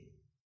ง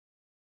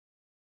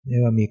เรีย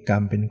กว่ามีกรร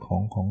มเป็นข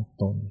อง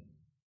ตน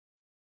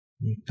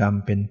มีกรรม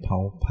เป็นเผ่า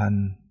พัน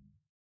ธุ์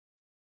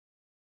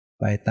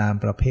ไปตาม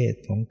ประเภท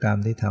ของกรรม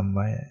ที่ทำไ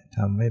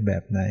ว้แบ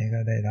บไหนก็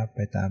ได้รับไป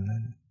ตามนั้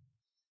น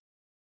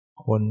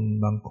คน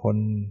บางคน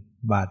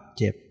บาด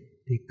เจ็บ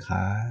ที่ข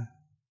า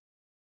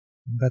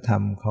ก็ท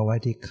ำเขาไว้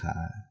ที่ขา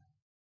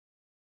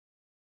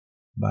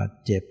บาด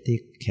เจ็บที่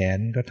แขน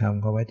ก็ท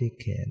ำเขาไว้ที่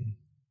แขน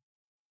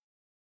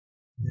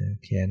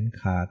แขน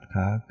ขาดข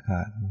าข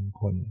าดบาง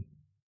คน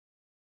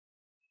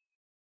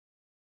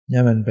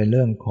นี่มันเป็นเ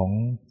รื่องของ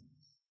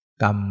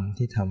กรรม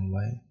ที่ทำไ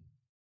ว้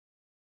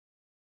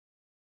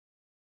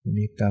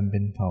มีกรรมเป็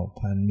นเผ่า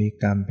พันธุ์มี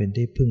กรรมเป็น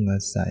ที่พึ่งอา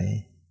ศัย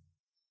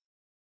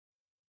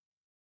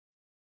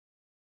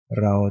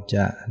เราจ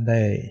ะไ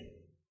ด้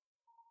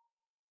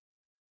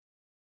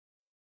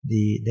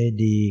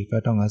ดีก็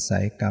ต้องอาศั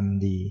ยกรรม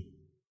ดี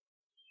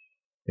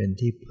เป็น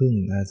ที่พึ่ง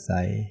อา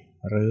ศัย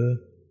หรือ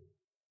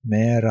แ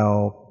ม้เรา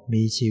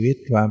มีชีวิต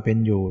ความเป็น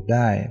อยู่ไ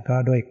ด้ก็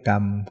ด้วยกรร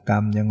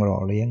มยังหล่อ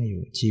เลี้ยงอ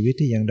ยู่ชีวิต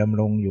ที่ยังดำ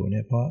รงอยู่เ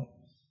นี่ยเพราะ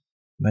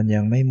มันยั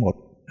งไม่หมด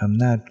อ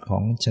ำนาจขอ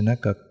งชน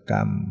กกร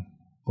รม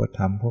กฎ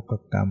ธรรมภก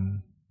กรรม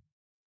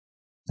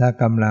ถ้า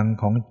กำลัง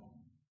ของ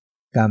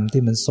กรรม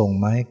ที่มันส่ง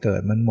มาให้เกิ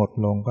ดมันหมด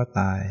ลงก็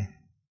ตาย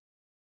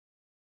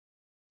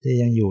ที่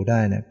ยังอยู่ได้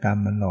เนี่ยกรรม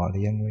มันหล่อเ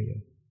ลี้ยงไว้อยู่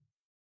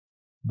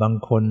บาง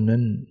คนนั้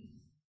น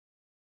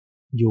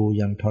อยู่อ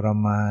ย่างทร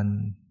มาน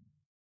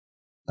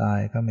ตาย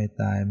ก็ไม่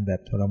ตายแบ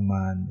บทรม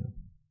านอยู่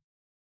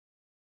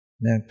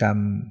เนี่ยกร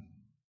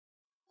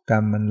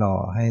รมมันหล่อ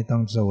ให้ต้อ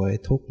งเสวย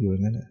ทุกข์อยู่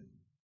งั้น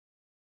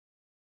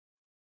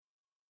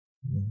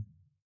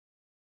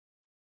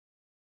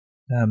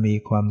ถ้ามี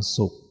ความ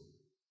สุข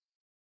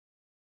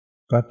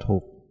ก็ถู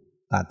ก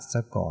ตัดซ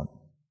ะก่อน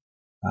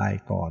ตาย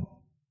ก่อน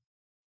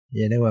เ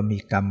รียกได้ว่ามี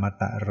กรรม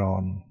ตะรอ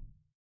น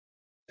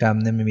กรรม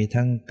เนี่ยมันมี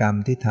ทั้งกรรม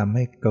ที่ทำใ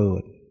ห้เกิ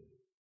ด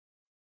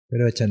เ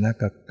รียกว่าชนะ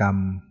กกรรม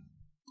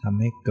ท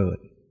ำให้เกิด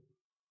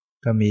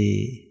ก็มี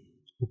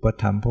อุป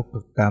ธรรมภก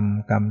กรรม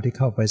กรรมที่เ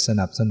ข้าไปส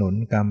นับสนุน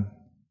กรรม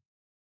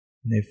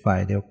ในฝ่า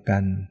ยเดียวกั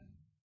น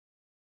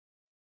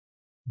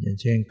อย่าง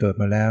เช่นเกิด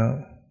มาแล้ว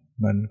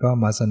มันก็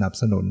มาสนับ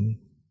สนุน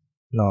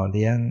หล่อเ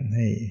ลี้ยงใ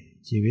ห้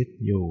ชีวิต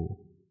อ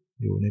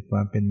ยู่ในคว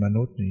ามเป็นม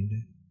นุษย์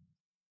นี่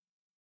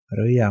ห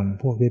รืออย่าง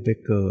พวกที่ไป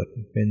เกิด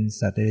เป็น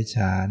สัตว์เดรัจฉ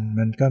าน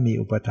มันก็มี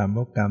อุปธรรมภ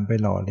กรรมไป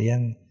หล่อเลี้ยง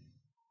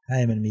ให้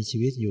มันมีชี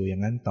วิตอยู่อย่า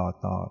งนั้นต่อ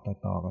กัน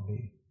ไป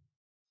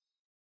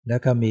แล้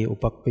วก็มีอุ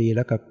ปปีแ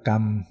ล้วก็กร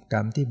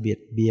รมที่เบีย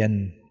ดเบียน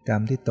กรร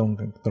มที่ต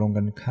รง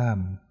กันข้าม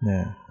เนี่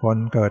ยคน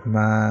เกิด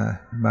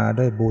มา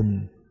ด้วยบุญ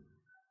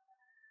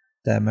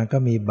แต่มันก็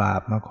มีบา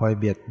ปมาคอย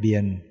เบียดเบีย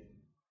น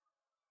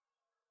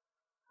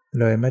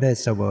เลยไม่ได้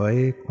เสวย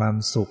ความ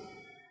สุข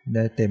ไ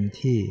ด้เต็ม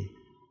ที่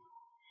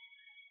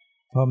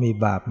เพราะมี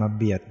บาปมา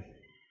เบียด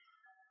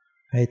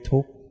ให้ทุ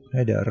กข์ใ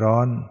ห้เดือดร้อ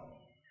น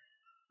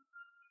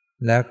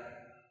และ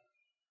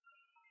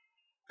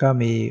ก็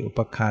มีอุป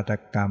คาต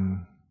กรรม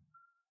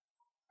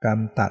กรรม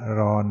ตัด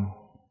รอน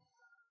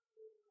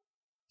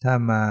ถ้า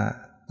มา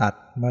ตัด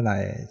เมื่อไหร่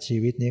ชี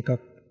วิตนี้ก็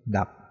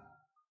ดับ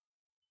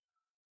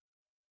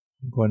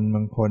บ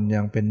างคน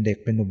ยังเป็นเด็ก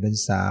เป็นหนุ่มเป็น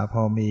สาวพ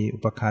อมีอุ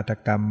ปคาต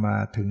กรรมมา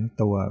ถึง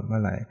ตัวเมื่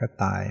อไหร่ก็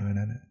ตายเมื่อ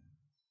นั้น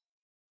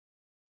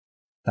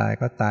ตาย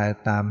ก็ตาย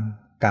ตาม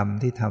กรรม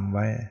ที่ทำไ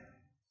ว้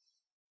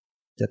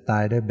จะตา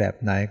ยด้วยแบบ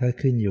ไหนก็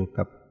ขึ้นอยู่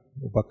กับ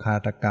อุปคา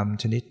ตกรรม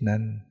ชนิดนั้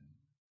น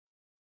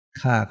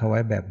ฆ่าเขาไว้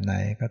แบบไหน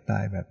ก็ตา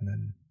ยแบบนั้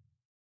น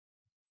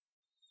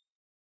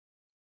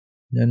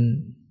นั้น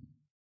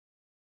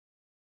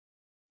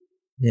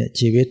เนี่ย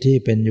ชีวิตที่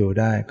เป็นอยู่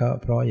ได้ก็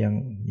เพราะยัง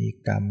มี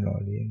กรรมหล่อ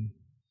เลี้ยง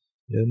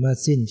หรือเมื่อ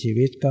สิ้นชี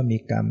วิตก็มี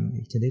กรรม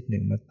อีกชนิดหนึ่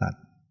งมาตัด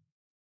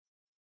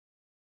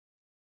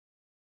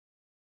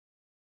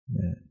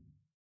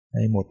ใ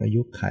ห้หมดอา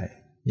ยุขัย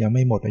ยังไ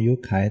ม่หมดอายุ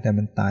ขัยแต่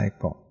มันตาย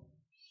ก่อน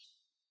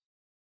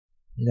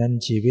ดังนั้น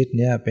ชีวิตเ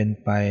นี่ยเป็น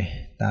ไป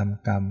ตาม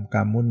กรรมกร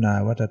รมมุนา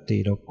วัตติ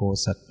โลโก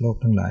สัตว์โลก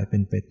ทั้งหลายเป็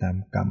นไปตาม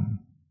กรรม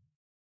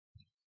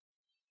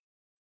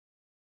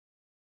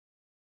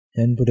ฉะ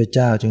นั้นพระพุทธเ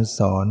จ้าจึงส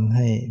อนใ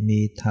ห้มี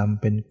ธรรม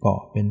เป็นเกา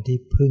ะเป็นที่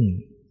พึ่ง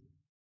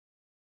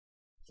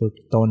ฝึก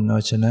ตนเอา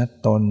ชนะ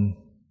ตน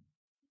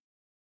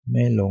ไ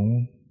ม่หลง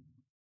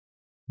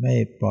ไม่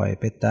ปล่อย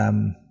ไปตาม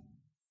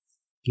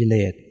กิเล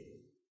ส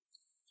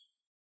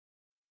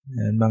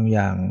บางอ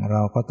ย่างเร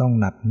าก็ต้อง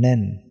หนักแน่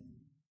น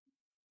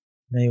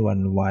ไม่หวั่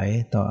นไหว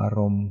ต่ออาร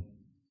มณ์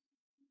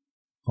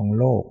ของ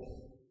โลก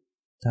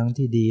ทั้ง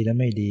ที่ดีและ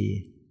ไม่ดี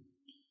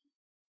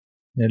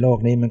ในโลก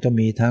นี้มันก็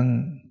มีทั้ง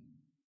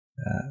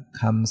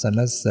คำสร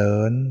รเสริ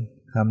ญ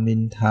คำนิ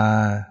นทา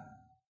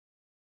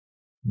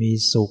มี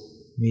สุข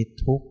มี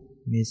ทุกข์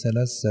มีสรร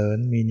เสริญ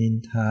มีนิน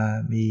ทา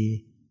มี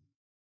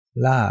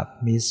ลาภ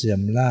มีเสื่อ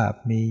มลาภ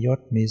มียศ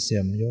มีเสื่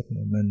อมยศ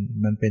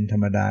มันเป็นธร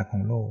รมดาขอ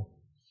งโลก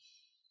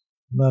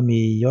เมื่อ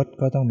มียศ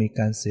ก็ต้องมี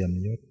การเสื่อม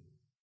ยศ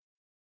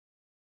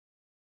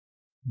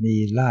มี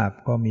ลาภ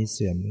ก็มีเ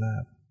สื่อมลา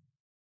ภ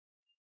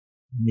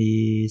มี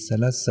สร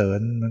รเสริ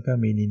ญมันก็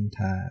มีนินท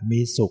ามี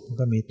สุข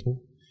ก็มีทุก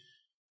ข์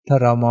ถ้า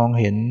เรามอง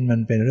เห็นมั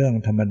นเป็นเรื่อง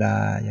ธรรมดา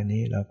อย่าง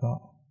นี้เรา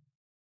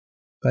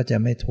ก็จะ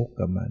ไม่ทุกข์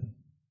กับมัน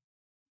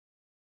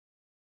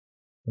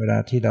เวลา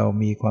ที่เรา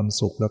มีความ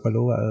สุขเราก็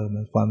รู้ว่า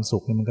ความสุ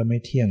ขนี่มันก็ไม่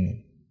เที่ยง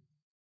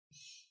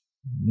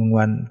บาง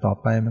วันต่อ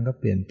ไปมันก็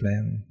เปลี่ยนแปล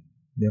ง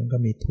เดี๋ยวมันก็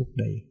มีทุกข์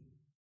ได้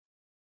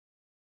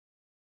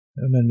แ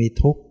ล้วมันมี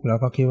ทุกข์เรา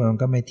ก็คิดว่ามัน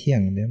ก็ไม่เที่ย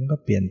งเดี๋ยวมันก็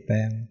เปลี่ยนแปล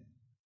ง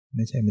ไ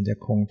ม่ใช่มันจะ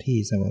คงที่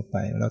เสมอไป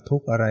เราทุ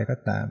กข์อะไรก็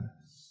ตาม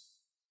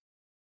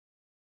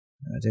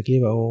อาจจะคิด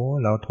ว่า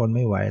เราทนไ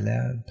ม่ไหวแล้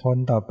วทน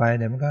ต่อไป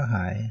เดี๋ยวมันก็ห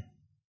าย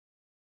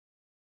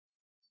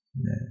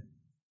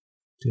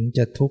ถึงจ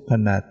ะทุกข์ข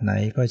นาดไหน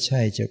ก็ใ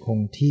ช่จะคง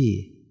ที่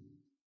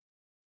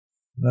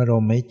เมื่อล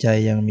มหายใจ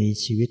ยังมี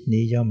ชีวิต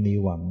นี้ย่อมมี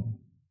หวัง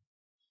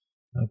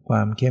เอาคว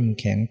ามเข้ม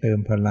แข็งเติม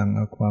พลังเ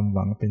อาความห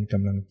วังเป็นก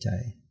ำลังใจ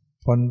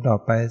ทนต่อ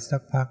ไปสั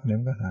กพักเดี๋ยว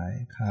มันก็หาย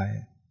คลาย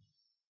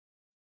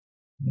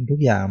มันทุก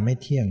อย่างไม่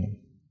เที่ยง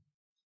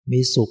มี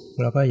สุข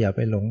แล้วก็อย่าไ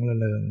ปหลงระ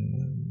เริง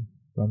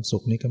ความสุ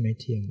ขนี้ก็ไม่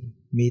เที่ยง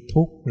มี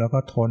ทุกข์แล้วก็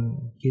ทน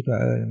คิดว่า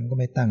มันก็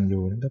ไม่ตั้งอ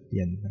ยู่มันก็เป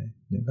ลี่ยนไป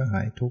เดี๋ยวก็ห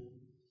ายทุกข์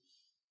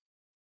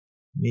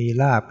มี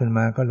ลาภขึ้นม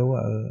าก็รู้ว่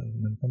า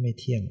มันก็ไม่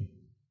เที่ยง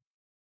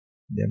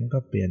เดี๋ยวมันก็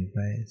เปลี่ยนไป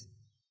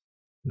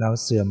เรา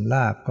เสื่อมล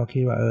าภก็คิ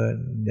ดว่า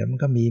เดี๋ยวมัน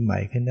ก็มีใหม่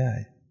ขึ้นได้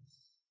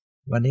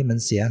วันนี้มัน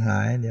เสียหา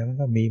ยเดี๋ยวมัน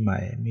ก็มีใหม่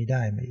มีไ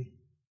ด้มาอีก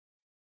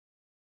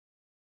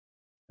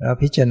เรา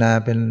พิจารณา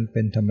เ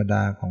ป็นธรรมด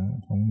า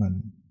ของมัน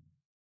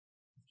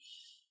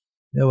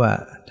เรียกว่า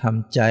ท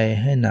ำใจ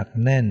ให้หนัก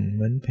แน่นเห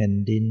มือนแผ่น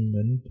ดินเห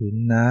มือนผืน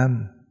น้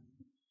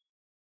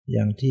ำอ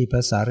ย่างที่พร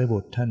ะสารีบุ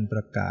ตรท่านป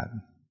ระกาศ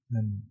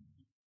นั่น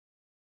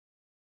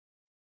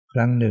ค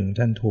รั้งหนึ่ง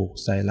ท่านถูก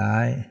ใส่ร้า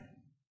ย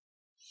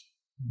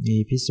มี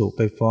ภิกษุไ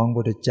ปฟ้องพระ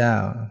พุทธเจ้า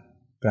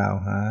กล่าว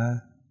หา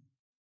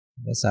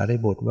พระสารี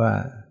บุตรว่า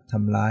ท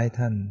ำร้าย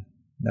ท่าน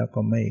แล้ว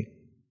ก็ไ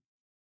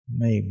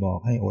ม่บอก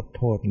ให้อดโ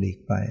ทษหลีก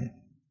ไป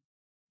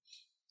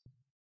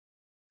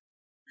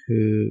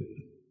คือ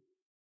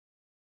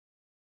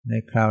ใน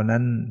คราว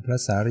นั้นพระ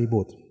สารี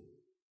บุตร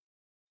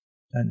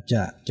ท่านจ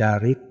ะจา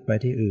ริกไป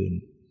ที่อื่น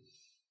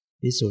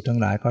ภิกษุทั้ง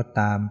หลายก็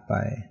ตามไป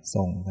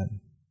ส่งกัน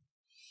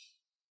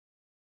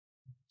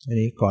อัน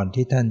นี้ก่อน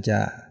ที่ท่านจะ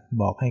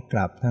บอกให้ก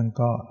ลับท่าน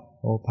ก็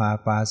โอภา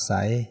ปา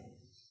ศัย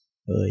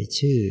เอ่ย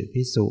ชื่อ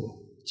ภิกษุ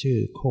ชื่อ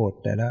โคด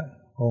แต่ละ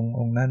อ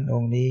งค์นั้นอ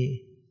งค์นี้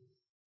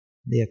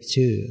เรียก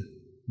ชื่อ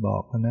บอ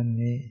กคนนั้น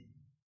นี้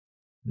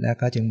แล้ว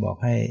ก็จึงบอก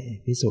ให้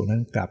ภิกษุนั้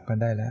นกลับกัน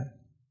ได้แล้ว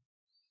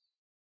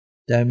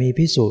แต่มี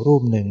ภิกษุรู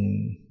ปหนึ่ง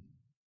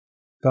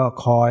ก็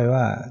คอย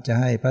ว่าจะ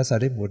ให้พระสา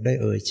รีบุตรได้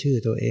เอ่ยชื่อ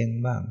ตัวเอง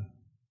บ้าง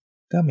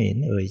ก็ไม่เห็น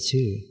เอ่ย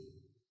ชื่อ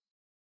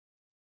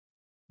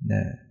น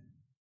ะ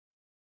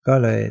ก็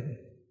เลย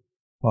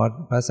พอ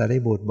พระสารี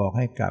บุตรบอกใ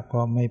ห้กลับ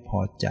ก็ไม่พ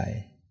อใจ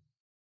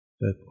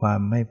เกิดความ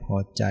ไม่พอ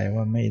ใจ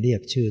ว่าไม่เรีย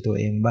กชื่อตัว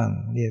เองบ้าง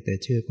เรียกแต่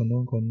ชื่อคนโ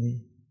น้นคนนี้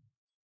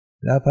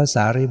แล้วพระส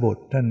ารีบุต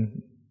รท่าน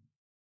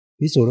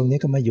ภิกษุรูปนี้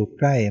ก็มาอยู่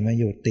ใกล้มา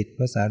อยู่ติดพ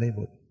ระสารี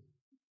บุตร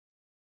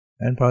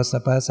ดังนั้นพอ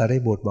พระสารี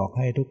บุตรบอกใ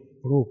ห้ทุก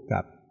รูปก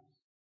ลับ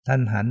ท่า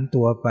นหัน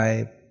ตัวไป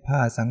ผ้า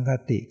สังฆ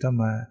ติก็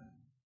มา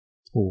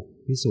ถูก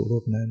ภิกษุรู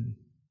ปนั้น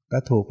ก็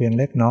ถูกเพียง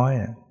เล็กน้อย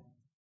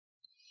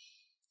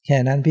แค่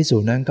นั้นภิกษุ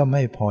นั้นก็ไ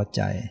ม่พอใ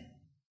จ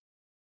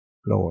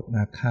โกรธอ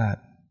าฆาต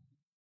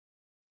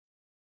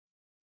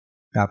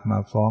กลับมา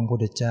ฟ้องพระพุท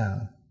ธเจ้า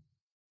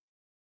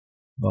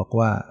บอก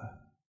ว่า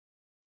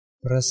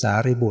พระสา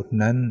รีบุตร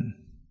นั้น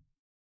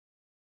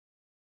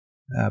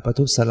ประ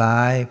ทุษร้า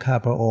ยข้า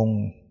พระอง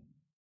ค์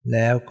แ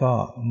ล้วก็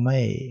ไม่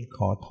ข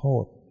อโท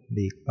ษห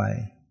ลีกไป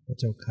พระ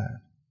เจ้าค่ะ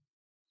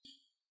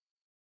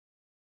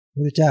พระ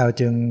พุทธเจ้า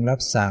จึงรับ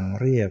สั่ง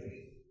เรียก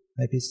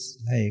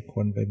ให้ค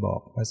นไปบอก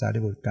พระสารี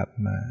บุตรกลับ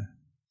มา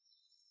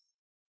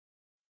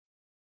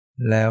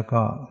แล้ว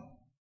ก็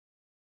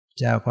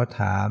เจ้าก็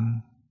ถาม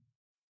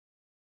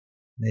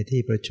ใน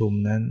ที่ประชุม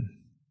นั้น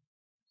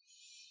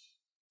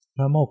พ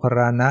ระโมคคัลล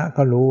านะ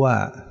ก็รู้ว่า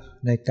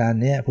ในการ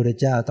นี้พระพุทธ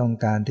เจ้าต้อง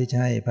การที่จะ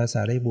ให้พระส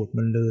ารีบุตรบ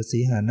รรลือสี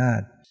หนา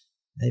ฏ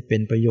ให้เป็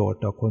นประโยชน์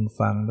ต่อคน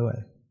ฟังด้วย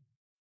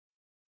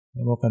พร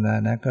ะโมคคัลลา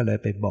นะก็เลย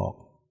ไปบอก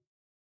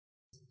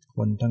ค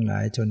นทั้งหลา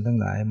ยชนทั้ง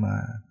หลาย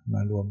ม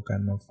ารวมกัน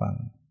มาฟัง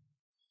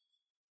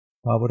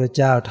พอพระพุทธ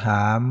เจ้าถ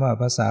ามว่า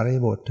พระสารี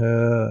บุตรเธ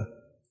อ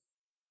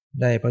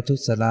ได้ประทุ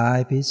ษร้าย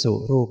ภิกษุ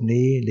รูป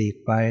นี้หลีก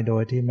ไปโด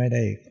ยที่ไม่ไ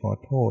ด้ขอ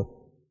โทษ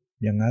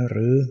อย่างนั้นห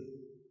รือ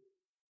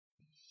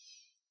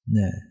เ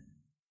นี่ย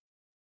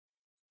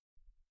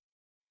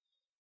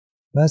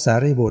พระสา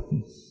รีบุตร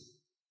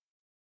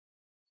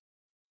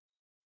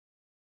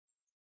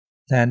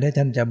แทนที่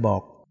ท่านจะบอ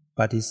ก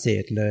ปฏิเส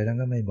ธเลยท่าน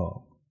ก็ไม่บอก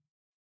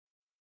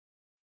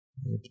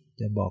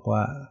จะบอกว่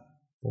า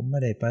ผมไม่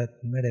ได้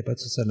ประ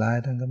ทุษร้าย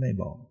ท่านก็ไม่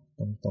บอก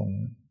ตรง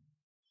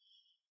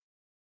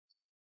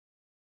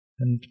ๆ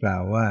ท่านกล่า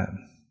วว่า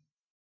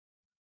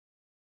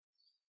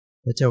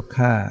พระเจ้า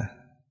ข้า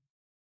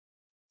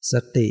ส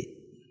ติ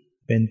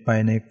เป็นไป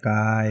ในก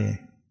าย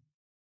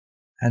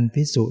อัน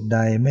ภิกษุใด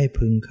ไม่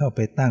พึงเข้าไป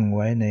ตั้งไ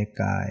ว้ใน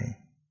กาย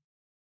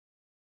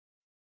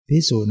ภิ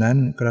กษุนั้น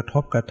กระท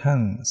บกระทั่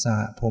งสห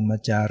พรหม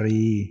จา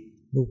รี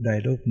รูปใด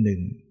รูปหนึ่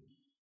ง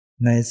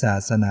ในศา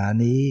สนา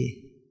นี้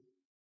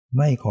ไ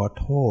ม่ขอ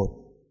โทษ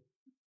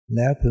แ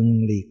ล้วพึง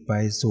หลีกไป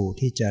สู่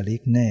ที่จาริ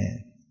กแน่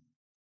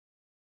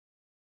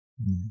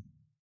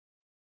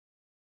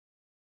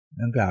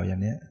นั่งกล่าวอย่า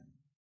งนี้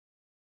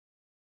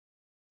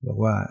บอก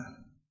ว่า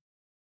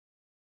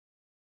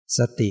ส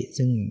ติ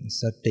ซึ่ง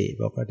สติ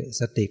ปกติ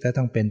สติก็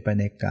ต้องเป็นไป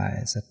ในกาย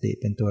สติ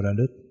เป็นตัวระ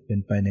ลึกเป็น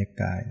ไปใน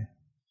กาย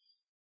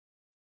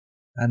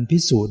อันภิ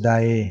กษุใด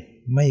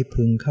ไม่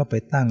พึงเข้าไป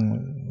ตั้ง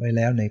ไว้แ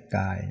ล้วในก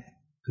าย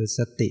คือส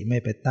ติไม่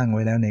ไปตั้งไ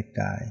ว้แล้วใน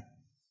กาย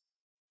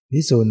ภิ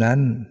กษุนั้น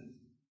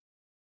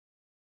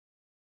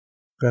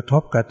กระท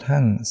บกระ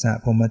ทั่งสห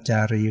พรหมจา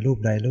รีรูป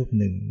ใดรูป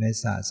หนึ่งใน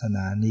ศาสน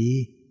านี้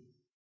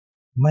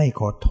ไม่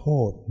ขอโท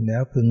ษแล้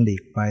วพึงหลี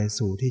กไป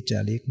สู่ที่จา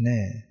ริกแน่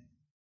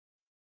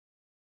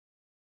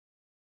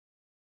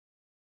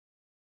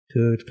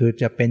คือ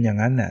จะเป็นอย่าง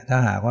นั้นน่ะถ้า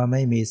หากว่าไ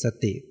ม่มีส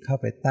ติเข้า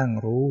ไปตั้ง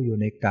รู้อยู่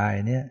ในกาย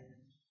เนี่ย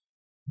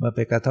เมื่อไป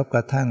กระทบก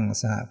ระทั่ง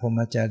สหพรหม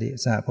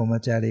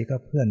จารีก็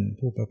เพื่อน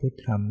ผู้ประพฤติ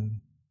ธรรม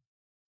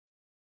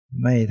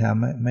ไ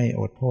ม่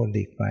อดโทษห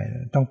ลีกไป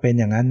ต้องเป็น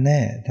อย่างนั้นแน่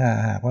ถ้า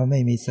หากว่าไม่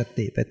มีส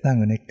ติไปตั้ง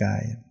อยู่ในกา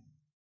ย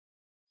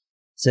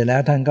เสร็จแล้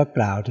วท่านก็ก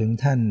ล่าวถึง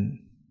ท่าน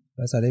พ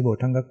ระสารีบุตร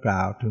ท่านก็กล่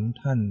าวถึง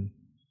ท่าน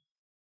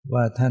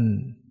ว่าท่าน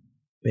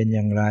เป็นอ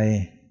ย่างไร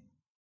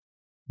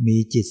มี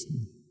จิต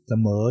เส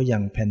มออย่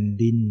างแผ่น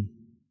ดิน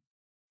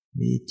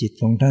มีจิต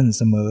ของท่าน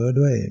เสมอ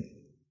ด้วย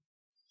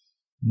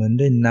เหมือน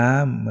ด้วยน้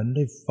ำเหมือน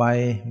ด้วยไฟ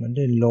เหมือน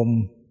ด้วยลม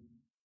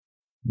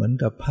เหมือน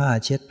กับผ้า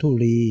เช็ดธุ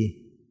ลี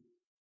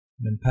เ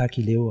หมือนผ้า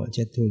ขี้ริ้วเ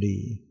ช็ดธุลี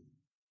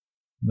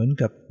เหมือน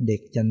กับเด็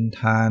กจัน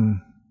ทาน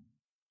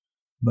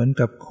เหมือน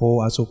กับโค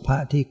อสุภะ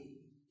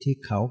ที่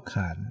เขาข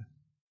าด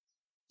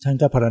ท่าน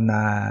ก็พรรณ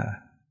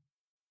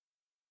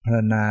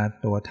นา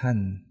ตัวท่าน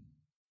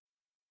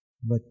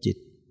ว่าจิต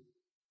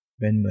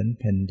เป็นเหมือน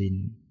แผ่นดิน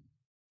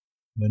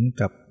เหมือน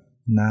กับ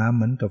น้ำเ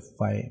หมือนกับไ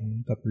ฟเหมือ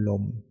นกับล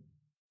ม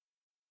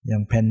อย่า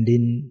งแผ่นดิ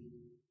น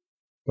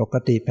ปก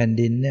ติแผ่น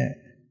ดินเนี่ย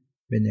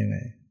เป็นยังไง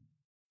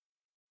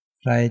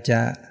ใครจะ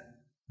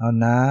เอา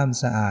น้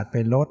ำสะอาดไป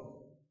ลด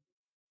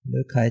หรื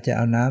อใครจะเ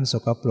อาน้ำส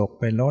กปรก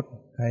ไปลด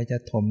ใครจะ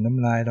ถมน้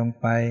ำลายลง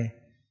ไป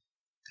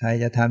ใคร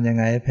จะทำยัง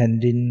ไงแผ่น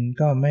ดิน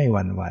ก็ไม่ห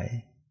วั่นไหว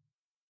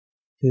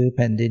คือแ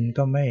ผ่นดิน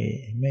ก็ไ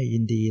ม่ยิ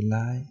นดียิน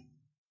ร้าย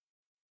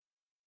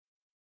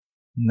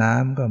น้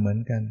ำก็เหมือ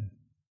นกัน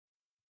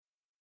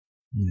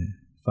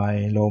ไฟ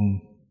ลม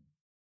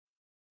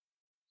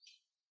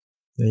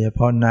โดยเฉพ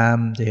าะน้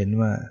ำจะเห็น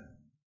ว่า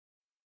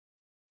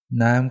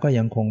น้ำก็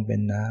ยังคงเป็น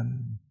น้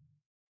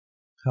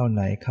ำเข้าไห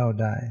นเข้า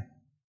ได้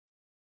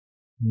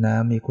น้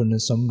ำมีคุณ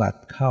สมบัติ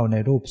เข้าใน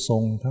รูปทร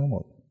งทั้งหม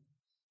ด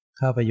เ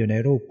ข้าไปอยู่ใน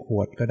รูปข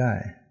วดก็ได้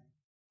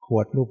ข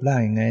วดรูปร่า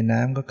งยังไง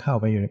น้ำก็เข้า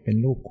ไปอยู่เป็น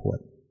รูปขวด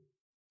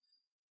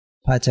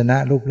ภาชนะ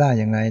รูปร่าง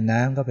ยังไง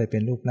น้ำก็ไปเป็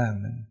นรูปร่าง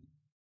นั้น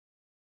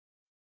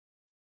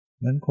เ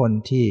หมือนคน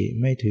ที่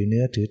ไม่ถือเ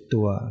นื้อถือ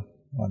ตัว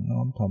อ่อนน้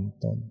อมถ่อม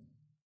ตน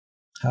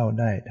เข้า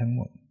ได้ทั้งห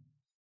มด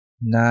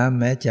น้ำ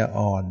แม้จะ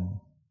อ่อน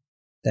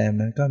แต่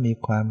มันก็มี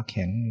ความแ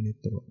ข็งใน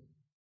ตัว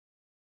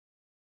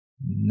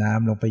น้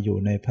ำลงไปอยู่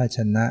ในภาช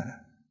นะ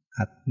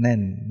อัดแน่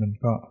นมัน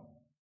ก็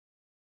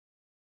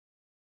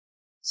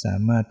สา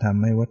มารถท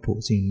ำให้วัตถุ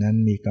สิ่งนั้น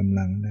มีกำ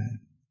ลังได้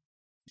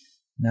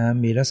น้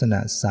ำมีลักษณะ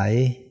ใส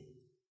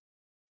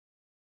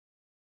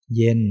เ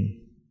ย็น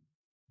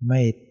ไ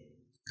ม่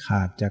ข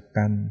าดจาก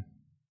กัน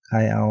ใคร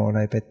เอาอะไร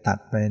ไปตัด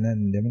ไปนั่น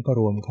เดี๋ยวมันก็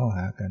รวมเข้าห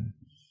ากัน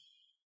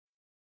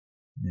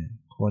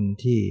คน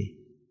ที่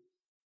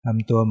ท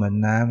ำตัวเหมือน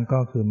น้ำก็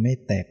คือไม่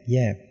แตกแย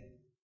ก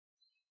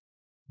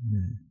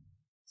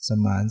ส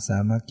มานสา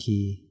มัค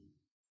คี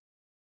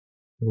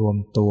รวม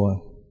ตัว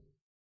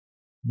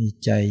มี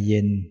ใจเย็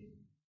น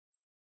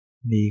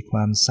มีคว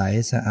ามใส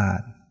สะอา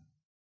ด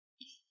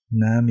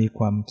น้ำมีค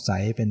วามใส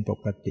เป็นป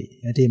กติ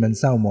ที่มัน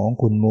เศร้าหมอง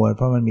ขุ่นมัวเ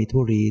พราะมันมีธุ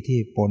ลีที่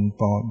ปนเ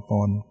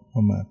ข้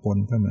ามาปน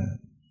เข้ามา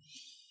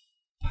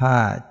ผ้า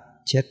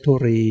เช็ดธุ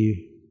ลี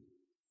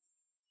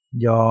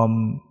ยอม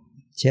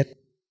เช็ด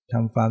ท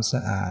ำความส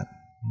ะอาด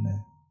นะ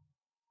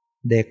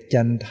เด็ก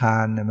จันทา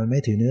นเนี่ยมันไม่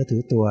ถือเนื้อถื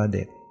อตัวเ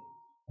ด็ก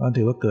เพราะ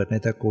ถือว่าเกิดใน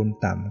ตระกูล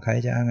ต่ำใคร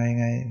จะไ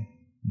ง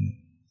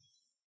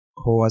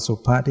โคอสุ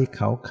ภะที่เ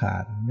ขาขา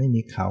ดไม่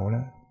มีเขาแ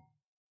ล้ว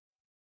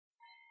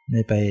ไ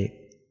ม่ไป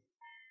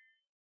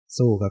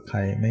สู้กับใคร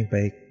ไม่ไป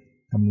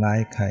ทำร้าย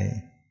ใคร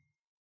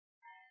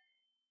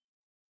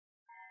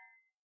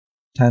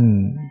ท่าน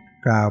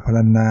กล่าวพรร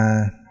ณนา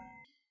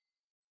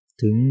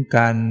ถึงก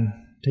าร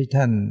ที่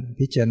ท่าน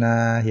พิจารณา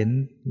เห็น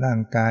ร่าง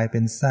กายเป็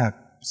นซาก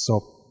ศ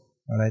พ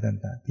อะไร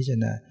ต่างๆพิจาร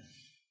ณา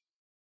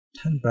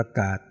ท่านประ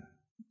กาศ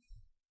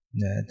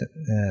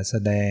แส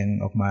ดง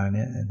ออกมาเ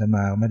นี่ยอาตม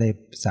าไม่ได้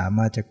สาม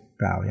ารถจะ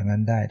กล่าวอย่างนั้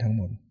นได้ทั้งห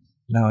มด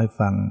เล่าให้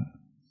ฟัง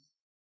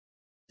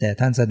แต่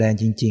ท่านแสดง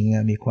จริง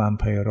ๆมีความ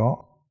ไพเราะ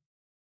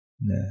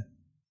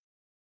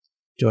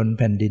จนแ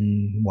ผ่นดิน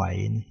ไหว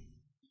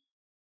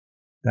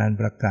การ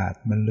ประกาศ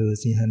บรรลือ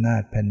สิหนา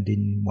ถแผ่นดิ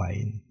นไหว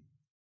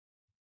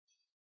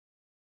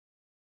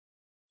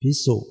ภิก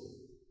ษุ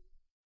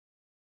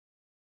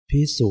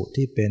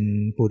ที่เป็น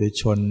ปุถุ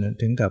ชน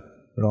ถึงกับ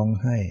ร้อง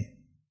ไห้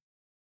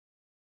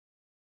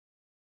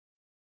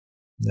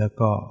แล้ว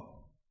ก็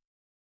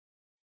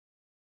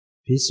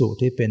ภิกษุ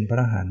ที่เป็นพระอ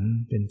รหันต์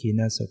เป็นขี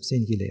ณาสพสิ้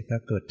นกิเลสก็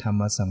เกิดธรร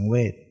มสังเว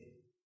ช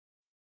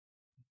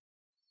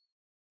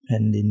แผ่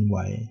นดินไหว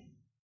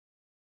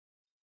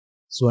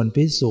ส่วน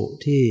ภิกษุ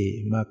ที่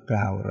มาก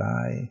ล่าวร้า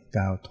ยก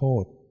ล่าวโท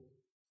ษ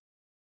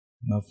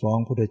มาฟ้อง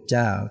พระพุทธเ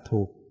จ้า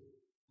ถูก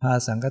พา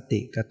สังคติ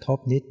กระทบ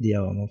นิดเดีย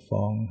วมา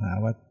ฟ้องหา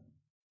ว่า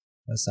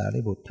พระสา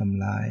รีบุตรท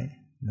ำร้าย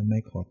และไม่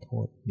ขอโท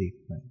ษดีก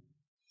ไป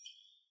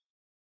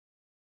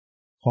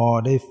พอ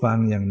ได้ฟัง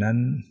อย่างนั้น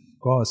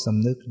ก็ส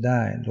ำนึกไ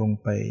ด้ลง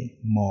ไป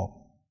หมอบ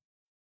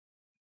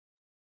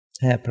แ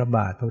ทบพระบ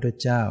าทพระพุทธ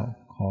เจ้า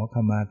ขอข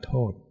มาโท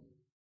ษ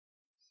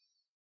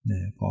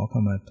ขอข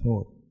มาโท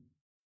ษ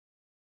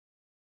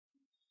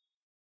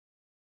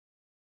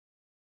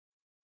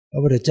พร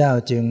ะพุทธเจ้า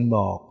จึงบ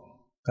อก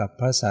กับ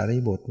พระสารี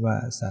บุตรว่า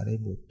สารี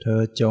บุตรเธ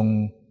อจง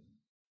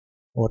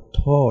อด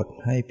โทษ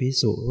ให้ภิก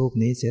ษุรูป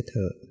นี้เสียเ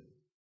ถิด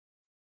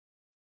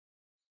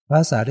พระ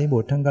สารีบุ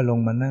ตรท่านก็ลง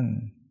มา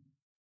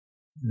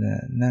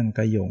นั่งก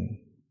ระหย่ง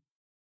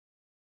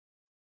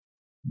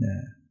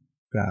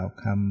กล่าว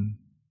ค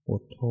ำอ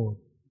ดโทษ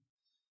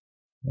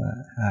ว่า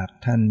หาก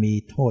ท่านมี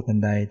โทษอัน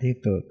ใดที่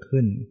เกิด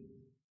ขึ้น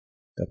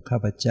กับข้า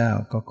พเจ้า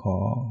ก็ขอ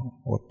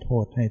อดโท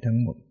ษให้ทั้ง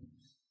หมด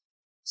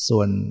ส่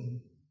วน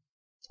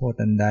โทษ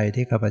อันใด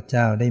ที่ข้าพเ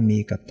จ้าได้มี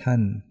กับท่า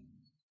น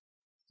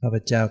ข้าพ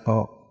เจ้าก็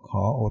ข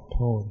ออดโ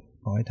ทษ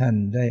ขอให้ท่าน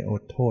ได้อ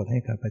ดโทษให้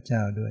ข้าพเจ้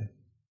าด้วย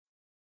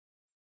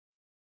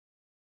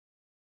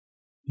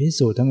ภิก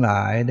ษุทั้งหล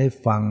ายได้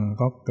ฟัง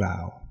ก็กล่า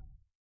ว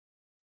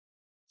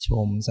ช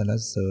มสรร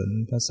เสริญ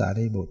พระสา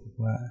รีบุตร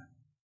ว่า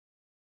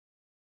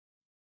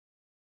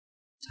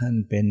ท่าน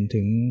เป็น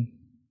ถึง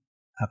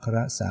อัคร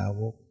สา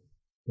วก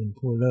เป็น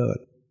ผู้เลิศ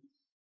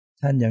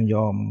ท่านยังย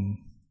อม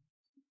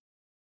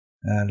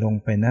ลง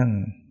ไปนั่ง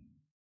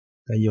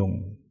กระหย่ง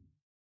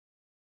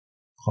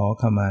ขอ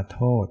ขมาโ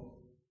ทษ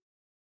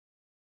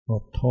ล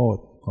ดโทษ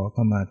ขอข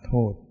มาโท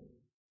ษ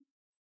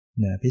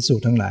เนี่ยภิกษุ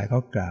ทั้งหลายก็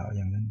กล่าวอ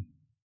ย่างนั้น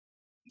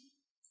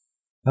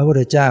พระพุท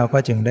ธเจ้าก็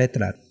จึงได้ต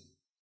รัส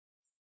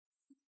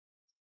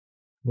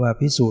ว่า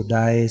ภิกษุใด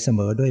เสม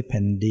อด้วยแ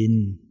ผ่นดิน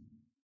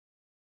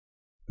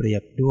เปรีย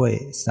บด้วย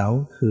เสา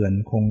เขื่อน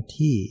คง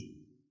ที่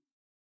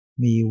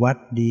มีวัด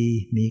ดี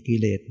มีกิ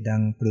เลสดั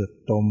งเปลือก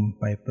ตม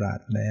ไปปรา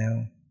ดแล้ว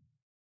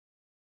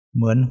เ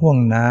หมือนห้วง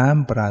น้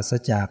ำปราศ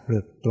จากเปลื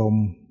อกตม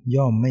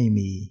ย่อมไม่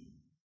มี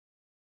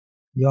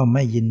ย่อมไ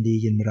ม่ยินดี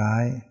ยินร้า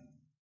ย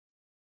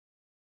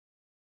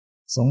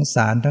สงส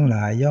ารทั้งหล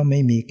ายย่อมไ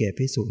ม่มีแก่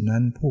ภิกษุนั้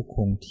นผู้ค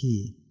งที่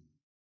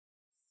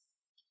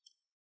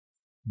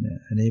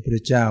อันนี้พร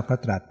ะเจ้าก็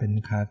ตรัสเป็น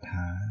คาถ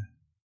า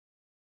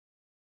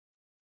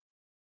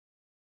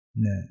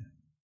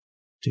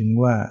ถึง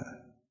ว่า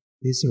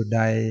ภิกษุใ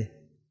ด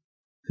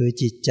คือ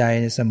จิตใจ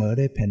เสมอ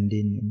ด้วยแผ่น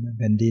ดิน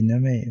นั้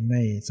นไ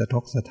ม่สะท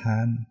กสะท้า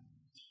น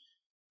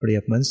เปรีย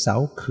บเหมือนเสา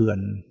เขื่อน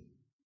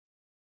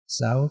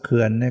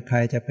เนี่ยใคร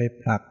จะไป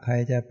ผลักใคร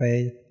จะไป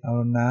เอา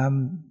น้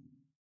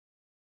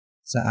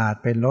ำสะอาด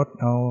ไปลด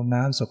เอา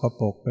น้ำสก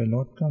ปรกไปล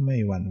ดก็ไม่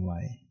หวั่นไหว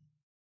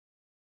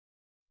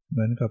เห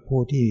มือนกับ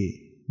ผู้ที่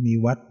มี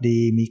วัดดี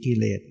มีกิ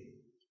เลส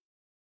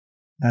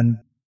อัน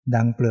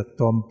ดังเปลือก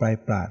ตมปลาย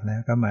ปราดนะ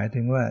ก็หมาย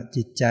ถึงว่า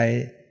จิตใจ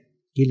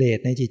กิเลส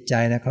ในจิตใจ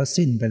นะเขา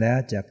สิ้นไปแล้ว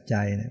จากใจ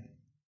เนี่ย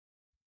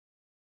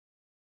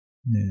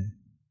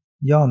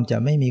ย่อมจะ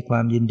ไม่มีควา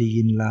มยินดี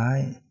ยินร้าย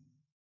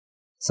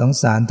สง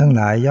สารทั้งห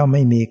ลายย่อมไ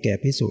ม่มีแก่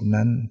ภิกษุ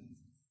นั้น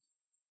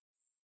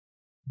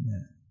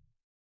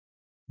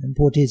นั้น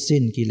ผู้ที่สิ้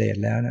นกิเลส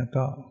แล้วนะ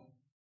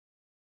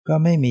ก็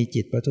ไม่มี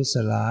จิตประทุษ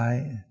ร้าย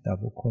ต่อ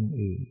บุคคล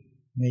อื่น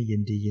ไม่ยิ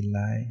นดียิน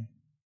ร้าย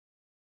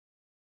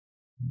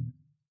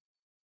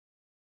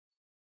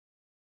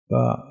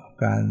ก็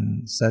การ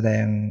แสด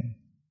ง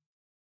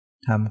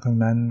ธรรมครั้ง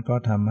นั้นก็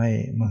ทำให้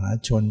มหา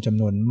ชนจ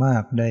ำนวนมา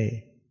กได้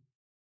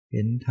เ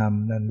ห็นธรรม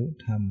บรรลุ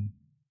ธรรม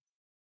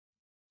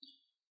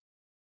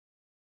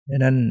ดัง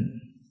นั้น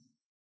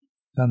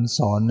คำส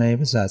อนใน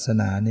พุทธศาส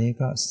นานี้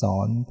ก็สอ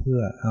นเพื่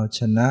อเอา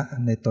ชนะ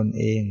ในตน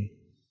เอง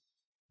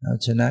เอา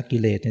ชนะกิ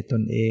เลสในต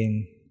นเอง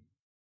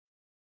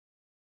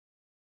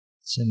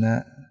ชนะ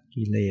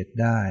กิเลส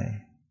ได้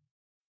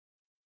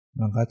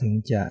มันก็ถึง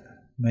จะ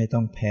ไม่ต้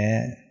องแพ้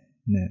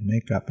เนี่ยไม่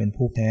กลับเป็น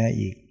ผู้แพ้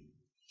อีก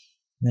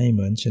ไม่เห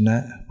มือนชนะ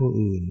ผู้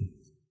อื่น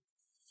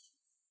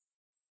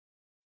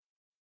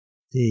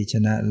ที่ช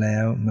นะแล้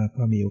วมัน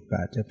ก็มีโอก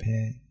าสจะแพ้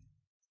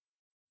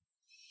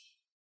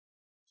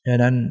ดัง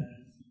นั้น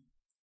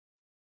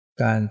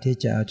การที่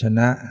จะเอาช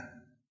นะ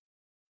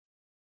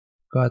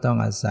ก็ต้อง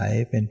อาศัย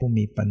เป็นผู้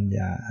มีปัญญ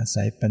าอา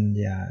ศัยปัญ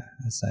ญา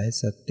อาศัย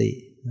สติ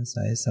อา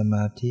ศัยสม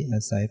าธิอ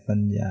าศัยปั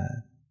ญญา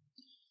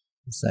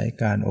อาศัย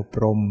การอบ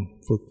รม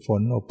ฝึกฝ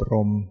นอบร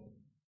ม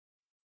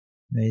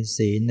ใน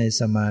ศีลใน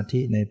สมาธิ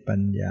ในปั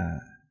ญญา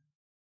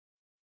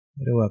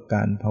เรียกว่าก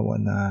ารภาว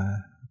นา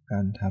กา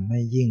รทำให้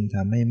ยิ่งท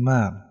ำให้ม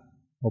าก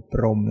อบ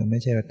รมไม่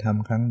ใช่ท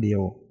ำครั้งเดีย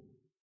ว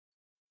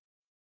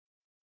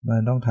มั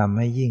นต้องทำใ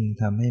ห้ยิ่ง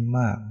ทำให้ม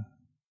าก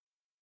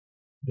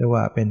เรียก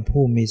ว่าเป็น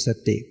ผู้มีส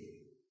ติ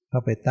เข้า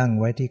ไปตั้ง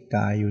ไว้ที่ก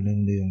ายอยู่เ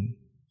นือง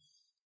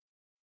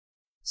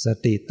ๆส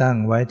ติตั้ง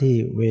ไว้ที่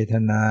เวท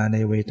นาใน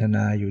เวทน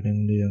าอยู่เ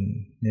นือง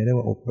ๆเนี่ยเรียก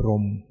ว่าอบร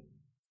ม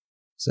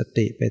ส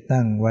ติไป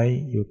ตั้งไว้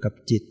อยู่กับ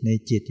จิตใน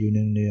จิตอยู่เ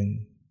นือง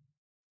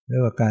ๆเรีย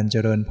กว่าการเจ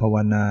ริญภาว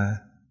นา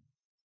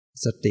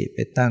สติไป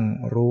ตั้ง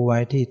รู้ไว้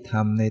ที่ธร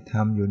รมในธร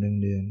รมอยู่เ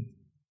นือง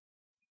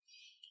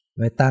ๆไ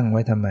ว้ตั้งไ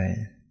ว้ทำไม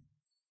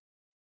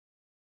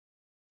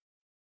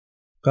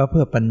ก็เ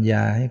พื่อปัญญ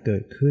าให้เกิ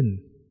ดขึ้น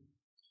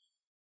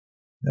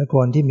และค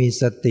นที่มี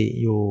สติ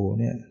อยู่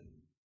เนี่ย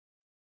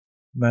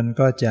มัน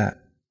ก็จะ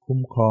คุ้ม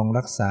ครอง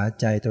รักษา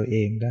ใจตัวเอ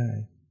งได้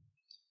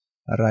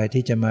อะไร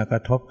ที่จะมากร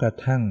ะทบกระ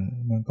ทั่ง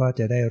มันก็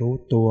จะได้รู้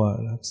ตัว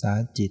รักษา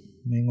จิต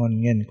ไม่งอน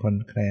เง่นคลอน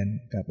แคลน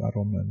กับอาร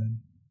มณ์เหล่านั้น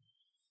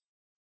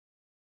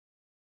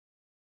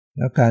แ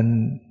ล้วการ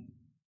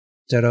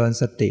เจริญ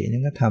สติ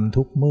นี่ก็ทำ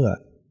ทุกเมื่อ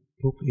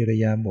ทุกอิริ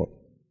ยาบถ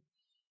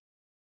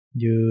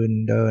ยืน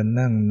เดิน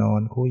นั่งนอ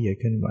นคู่เหยียด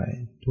เคลื่อนไหว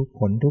ทุก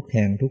ขนทุกแ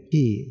ห่งทุก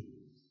ที่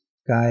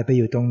กายไปอ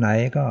ยู่ตรงไหน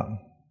ก็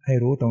ให้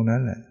รู้ตรงนั้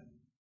นแหละ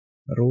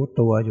รู้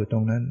ตัวอยู่ตร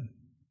งนั้น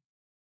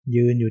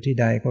ยืนอยู่ที่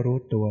ใดก็รู้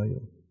ตัวอ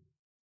ยู่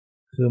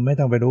คือไม่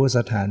ต้องไปรู้ส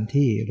ถาน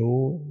ที่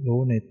รู้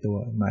ในตัว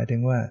หมายถึ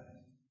งว่า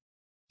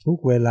ทุก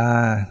เวลา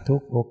ทุ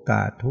กโอก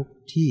าสทุก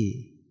ที่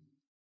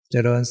เจ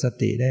ริญส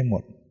ติได้หม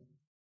ด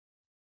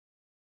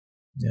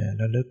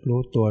ระลึก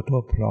รู้ตัวทั่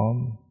วพร้อม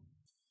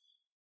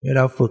เมื่อเ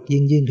ราฝึก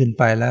ยิ่งขึ้น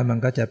ไปแล้วมัน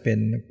ก็จะเป็น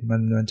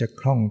มันจะ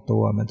คล่องตั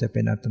วมันจะเ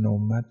ป็นอัตโน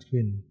มัติ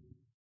ขึ้น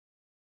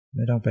ไ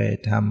ม่ต้องไป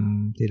ท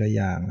ำทีละอ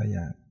ย่างละอ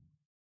ย่าง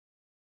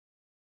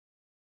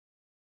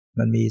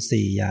มันมี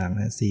4อย่าง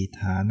นะ4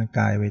ฐานก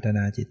ายเวทน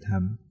าจิตธร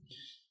รม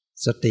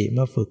สติเ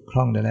มื่อฝึกค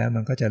ล่องได้แล้ว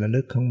มันก็จะระ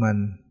ลึกของมัน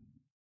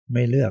ไ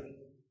ม่เลือก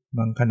บ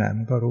างขณะ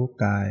มันก็รู้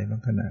กายบา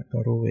งขณะก็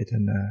รู้เวท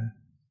นา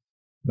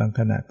บางข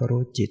ณะก็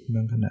รู้จิตบ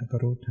างขณะก็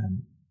รู้ธรรม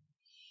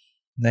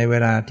ในเว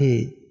ลาที่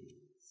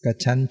กระ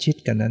ชั้นชิด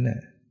กันนั้นเนี่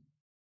ย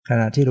ข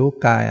ณะที่รู้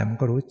กายมัน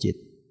ก็รู้จิต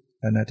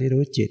ขณะที่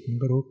รู้จิตมัน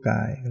ก็รู้ก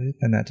ายหรือ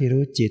ขณะที่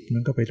รู้จิตมั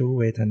นก็ไปรู้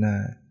เวทนา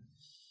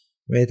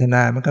เวทน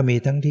ามันก็มี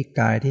ทั้งที่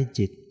กายที่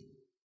จิต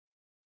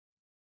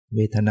เว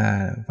ทนา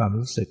ความ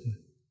รู้สึก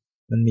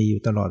มันมีอ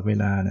ยู่ตลอดเว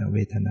ลานะเว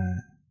ทน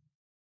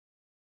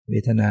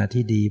า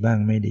ที่ดีบ้าง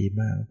ไม่ดี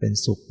บ้างเป็น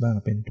สุขบ้าง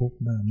เป็นทุกข์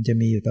บ้างมันจะ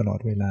มีอยู่ตลอด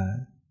เวลา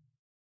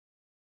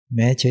แ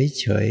ม้เ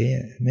ฉย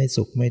ๆไม่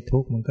สุขไม่ทุ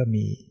กข์มันก็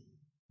มี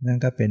นั่น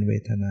ก็เป็นเว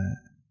ทนา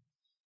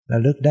ระ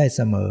ลึกได้เ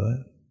สมอ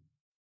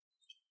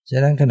ฉ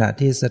ะนั้นขณะ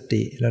ที่ส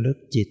ติระลึก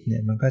จิตเนี่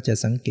ยมันก็จะ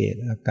สังเกต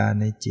อาการ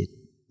ในจิต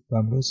คว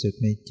ามรู้สึก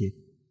ในจิต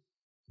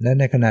และ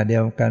ในขณะเดี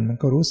ยวกันมัน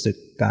ก็รู้สึก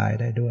กาย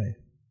ได้ด้วย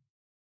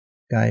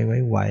กาย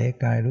ไหว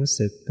ๆกายรู้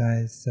สึกกาย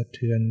สะเ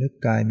ทือนหรือ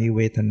กายมีเ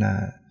วท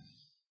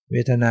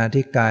นา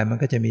ที่กายมัน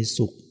ก็จะมี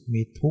สุข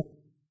มีทุกข์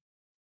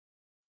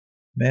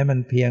แม้มัน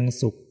เพียง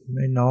สุข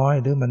น้อย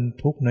ๆหรือมัน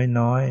ทุกข์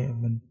น้อย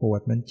ๆมันปวด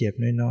มันเจ็บ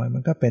น้อยๆมั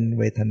นก็เป็น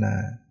เวทนา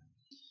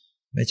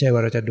ไม่ใช่ว่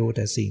าเราจะดูแ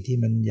ต่สิ่งที่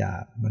มันหยา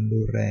บมัน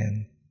รุนแรง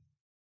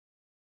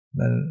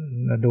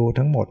เราดู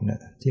ทั้งหมดเนี่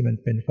ยที่มัน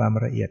เป็นความ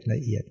ละเอีย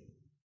ด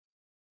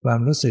ความ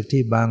รู้สึก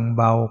ที่บางเ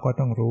บาก็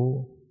ต้องรู้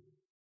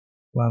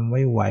ความ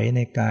ไหวใน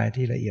กาย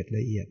ที่ละเอียด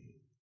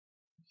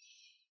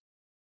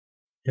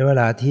ในเว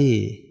ลาที่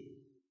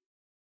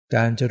ก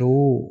ารจะ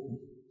รู้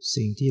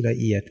สิ่งที่ละ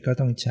เอียดก็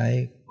ต้องใช้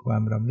ควา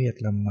มละเมียด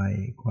ละไม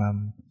ความ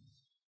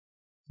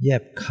แย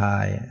บคา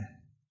ย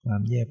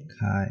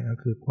ก็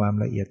คือความ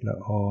ละเอียดละ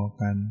ออ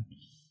การ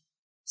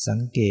สั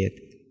งเกต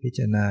พิจ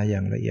ารณาอย่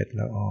างละเอียด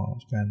ละออ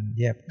การ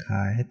แยบค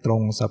ายให้ตร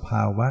งสภ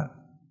าวะ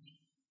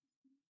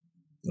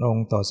ตรง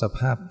ต่อสภ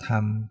าพธรร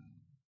ม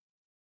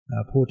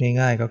พูด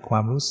ง่ายๆก็คว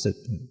ามรู้สึก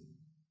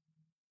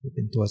ที่เ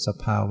ป็นตัวส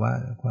ภาวะ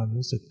ความ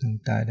รู้สึกทาง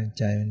กายทาง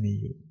ใจมันมี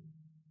อยู่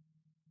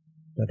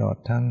ตลอด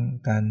ทั้ง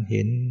การเ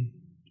ห็น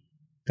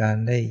การ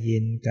ได้ยิ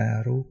นการ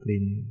รู้ก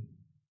ลิ่น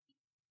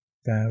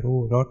การรู้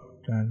รส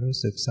การรู้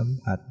สึกสัม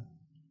ผัส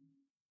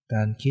ก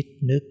ารคิด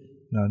นึก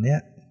เหล่านี้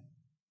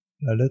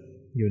ระลึก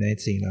อยู่ใน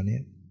สิ่งเหล่านี้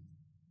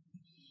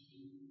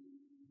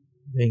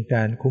เป็นก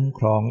ารคุ้มค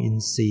รองอิน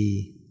ทรี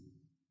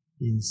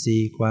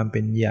ย์ความเ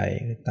ป็นใหญ่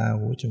ตา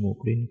หูจมูก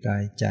ลิ้นกา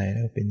ยใจแล้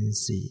วเป็นอิน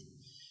ทรีย์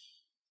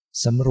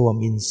สำรวม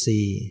อินทรี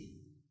ย์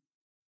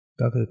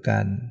ก็คือกา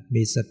ร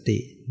มีสติ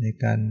ใน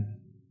การ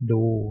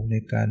ดูใน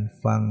การ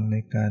ฟังใน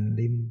การ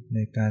ลิ้มใน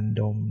การ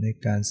ดมใน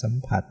การสัม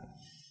ผัส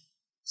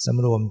ส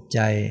ำรวมใ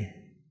จ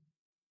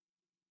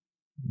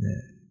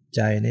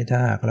ในถ้า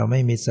หากเราไ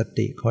ม่มีส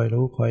ติคอย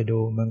รู้คอยดู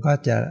มันก็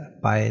จะ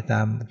ไปต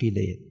ามกิเล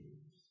ส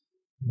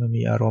เมื่อ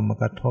มีอารมณ์มา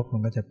กระทบมั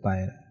นก็จะไป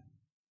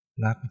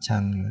รักชั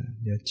ง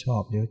เดี๋ยวชอ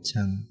บเดี๋ยว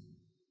ชัง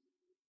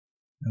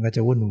มันก็จ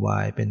ะวุ่นวา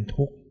ยเป็น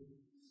ทุกข์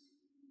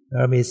แล้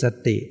วมีส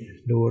ติ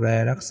ดูแล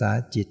รักษา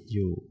จิตอ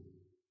ยู่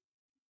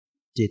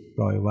จิตป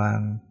ล่อยวาง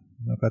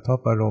มากระทบ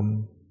อารมณ์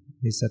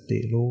มีสติ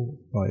รู้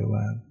ปล่อยว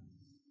าง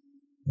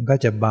มันก็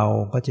จะเบา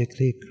ก็จะค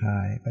ลี่คลา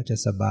ยก็จะ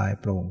สบาย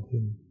โปร่ง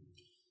ขึ้น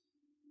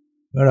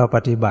เมื่อเราป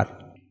ฏิบัติ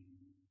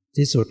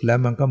ที่สุดแล้ว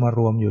มันก็มาร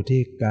วมอยู่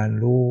ที่การ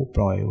รู้ป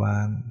ล่อยวา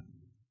ง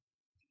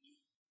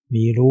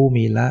มีรู้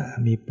มีละ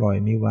มีปล่อย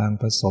มีวาง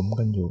ผสม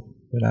กันอยู่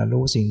เวลา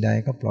รู้สิ่งใด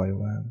ก็ปล่อย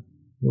วาง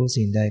รู้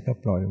สิ่งใดก็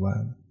ปล่อยวา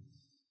ง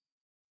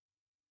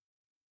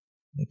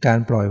การ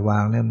ปล่อยวา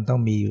งเนี่ยมันต้อ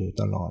งมีอยู่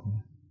ตลอด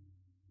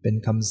เป็น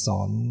คำส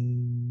อน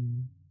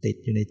ติด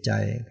อยู่ในใจ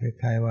ค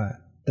ล้ายๆว่า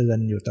เตือน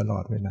อยู่ตลอ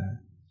ดเวลา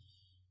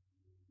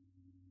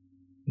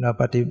เรา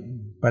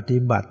ปฏิ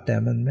บัติแต่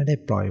มันไม่ได้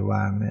ปล่อยว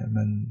างเนี่ย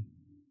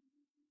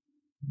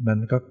มัน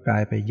ก็กลา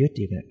ยไปยึด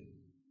อีกเนี่ย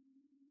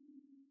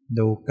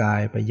ดูกา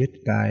ยไปยึด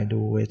กายดู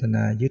เวทน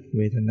ายึดเ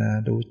วทนา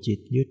ดูจิต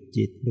ยึด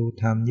จิตดู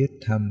ธรรมยึด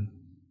ธรรม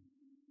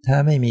ถ้า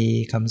ไม่มี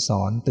คำส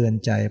อนเตือน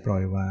ใจปล่อ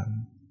ยวาง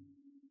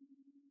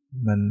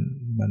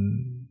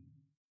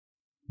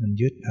มัน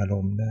ยึดอาร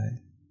มณ์ได้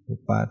อุ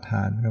ปาท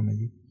านเข้ามา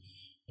ยึด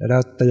แต่เรา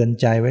เตือน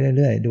ใจไว้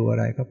เรื่อยๆดูอะ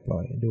ไรก็ปล่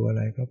อยดูอะไ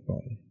รก็ปล่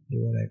อยดู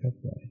อะไรก็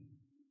ปล่อย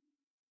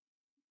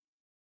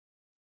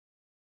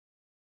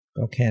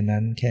ก็แค่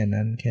นั้นเอาแค่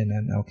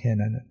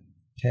นั้น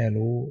แค่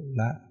รู้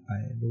ละไป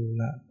รู้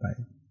ละไป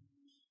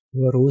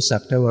รู้สั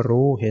กแต่ว่า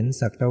รู้เห็น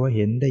สักแต่ว่าเ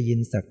ห็นได้ยิน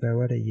สักแต่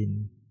ว่าได้ยิน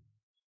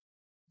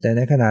แต่ใน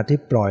ขณะที่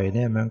ปล่อยเ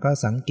นี่ยมันก็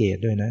สังเกต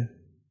ด้วยนะ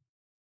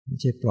ไม่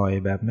ใช่ปล่อย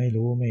แบบไม่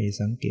รู้ไม่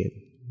สังเกต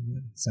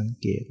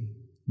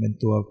เป็น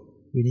ตัว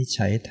วินิจ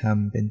ฉัยธรรม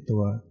เป็นตั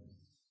ว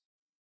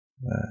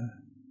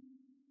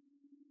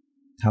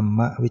ธรรม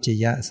วิจ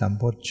ยะสัม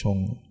โพชฌง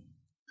ค์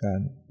กา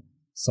ร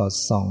สอด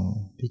ส่อง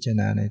พิจาร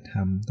ณาในธร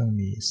รมต้อง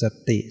มีส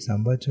ติสัม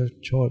โพช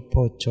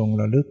ฌงค์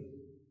ระลึก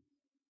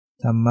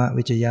ธรรม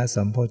วิจยะ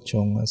สัมโพชฌ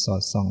งค์สอ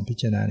ดส่องพิ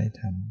จารณาใน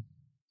ธรรม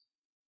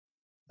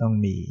ต้อง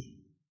มี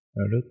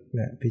ระลึกแ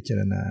ละพิจาร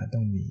ณาต้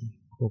องมี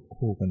ควบ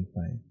คู่กันไป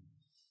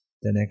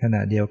แต่ในขณ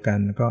ะเดียวกัน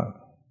ก็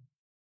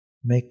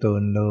ไม่เกิ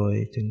นเลย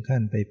ถึงขั้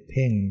นไปเ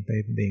พ่งไป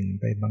เบ่ง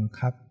ไปบัง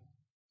คับ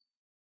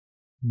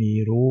มี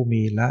รู้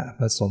มีละ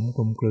ผสมก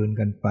ลมกลืน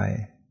กันไป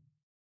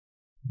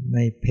ไ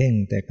ม่เพ่ง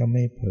แต่ก็ไ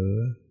ม่เผลอ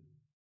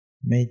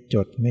ไม่จ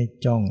ดไม่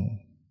จ้อง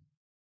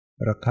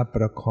ประคับป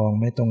ระคอง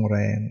ไม่ต้องแร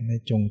งไม่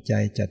จงใจ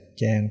จัด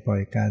แจงปล่อ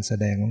ยการแส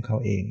ดงของเขา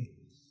เอง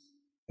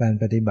การ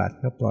ปฏิบัติ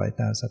ก็ปล่อย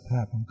ตามสภ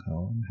าพของเขา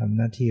ทำห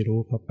น้าที่รู้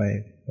เข้าไป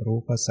รู้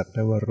ก็สักแ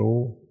ต่ว่ารู้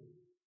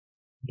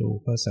ดู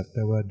ก็สักแ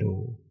ต่ว่าดู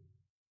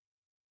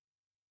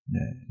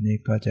นี่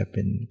ก็จะเ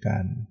ป็นกา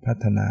รพั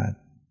ฒนา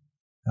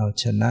เอา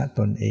ชนะ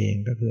ตนเอง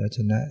ก็คือเอาช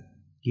นะ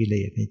กิเล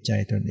สในใจ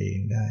ตนเอง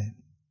ได้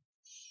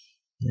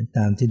ต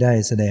ามที่ได้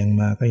แสดง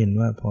มาก็เห็น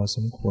ว่าพอส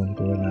มควร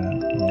กับเวลา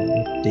ขอ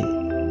ยุติ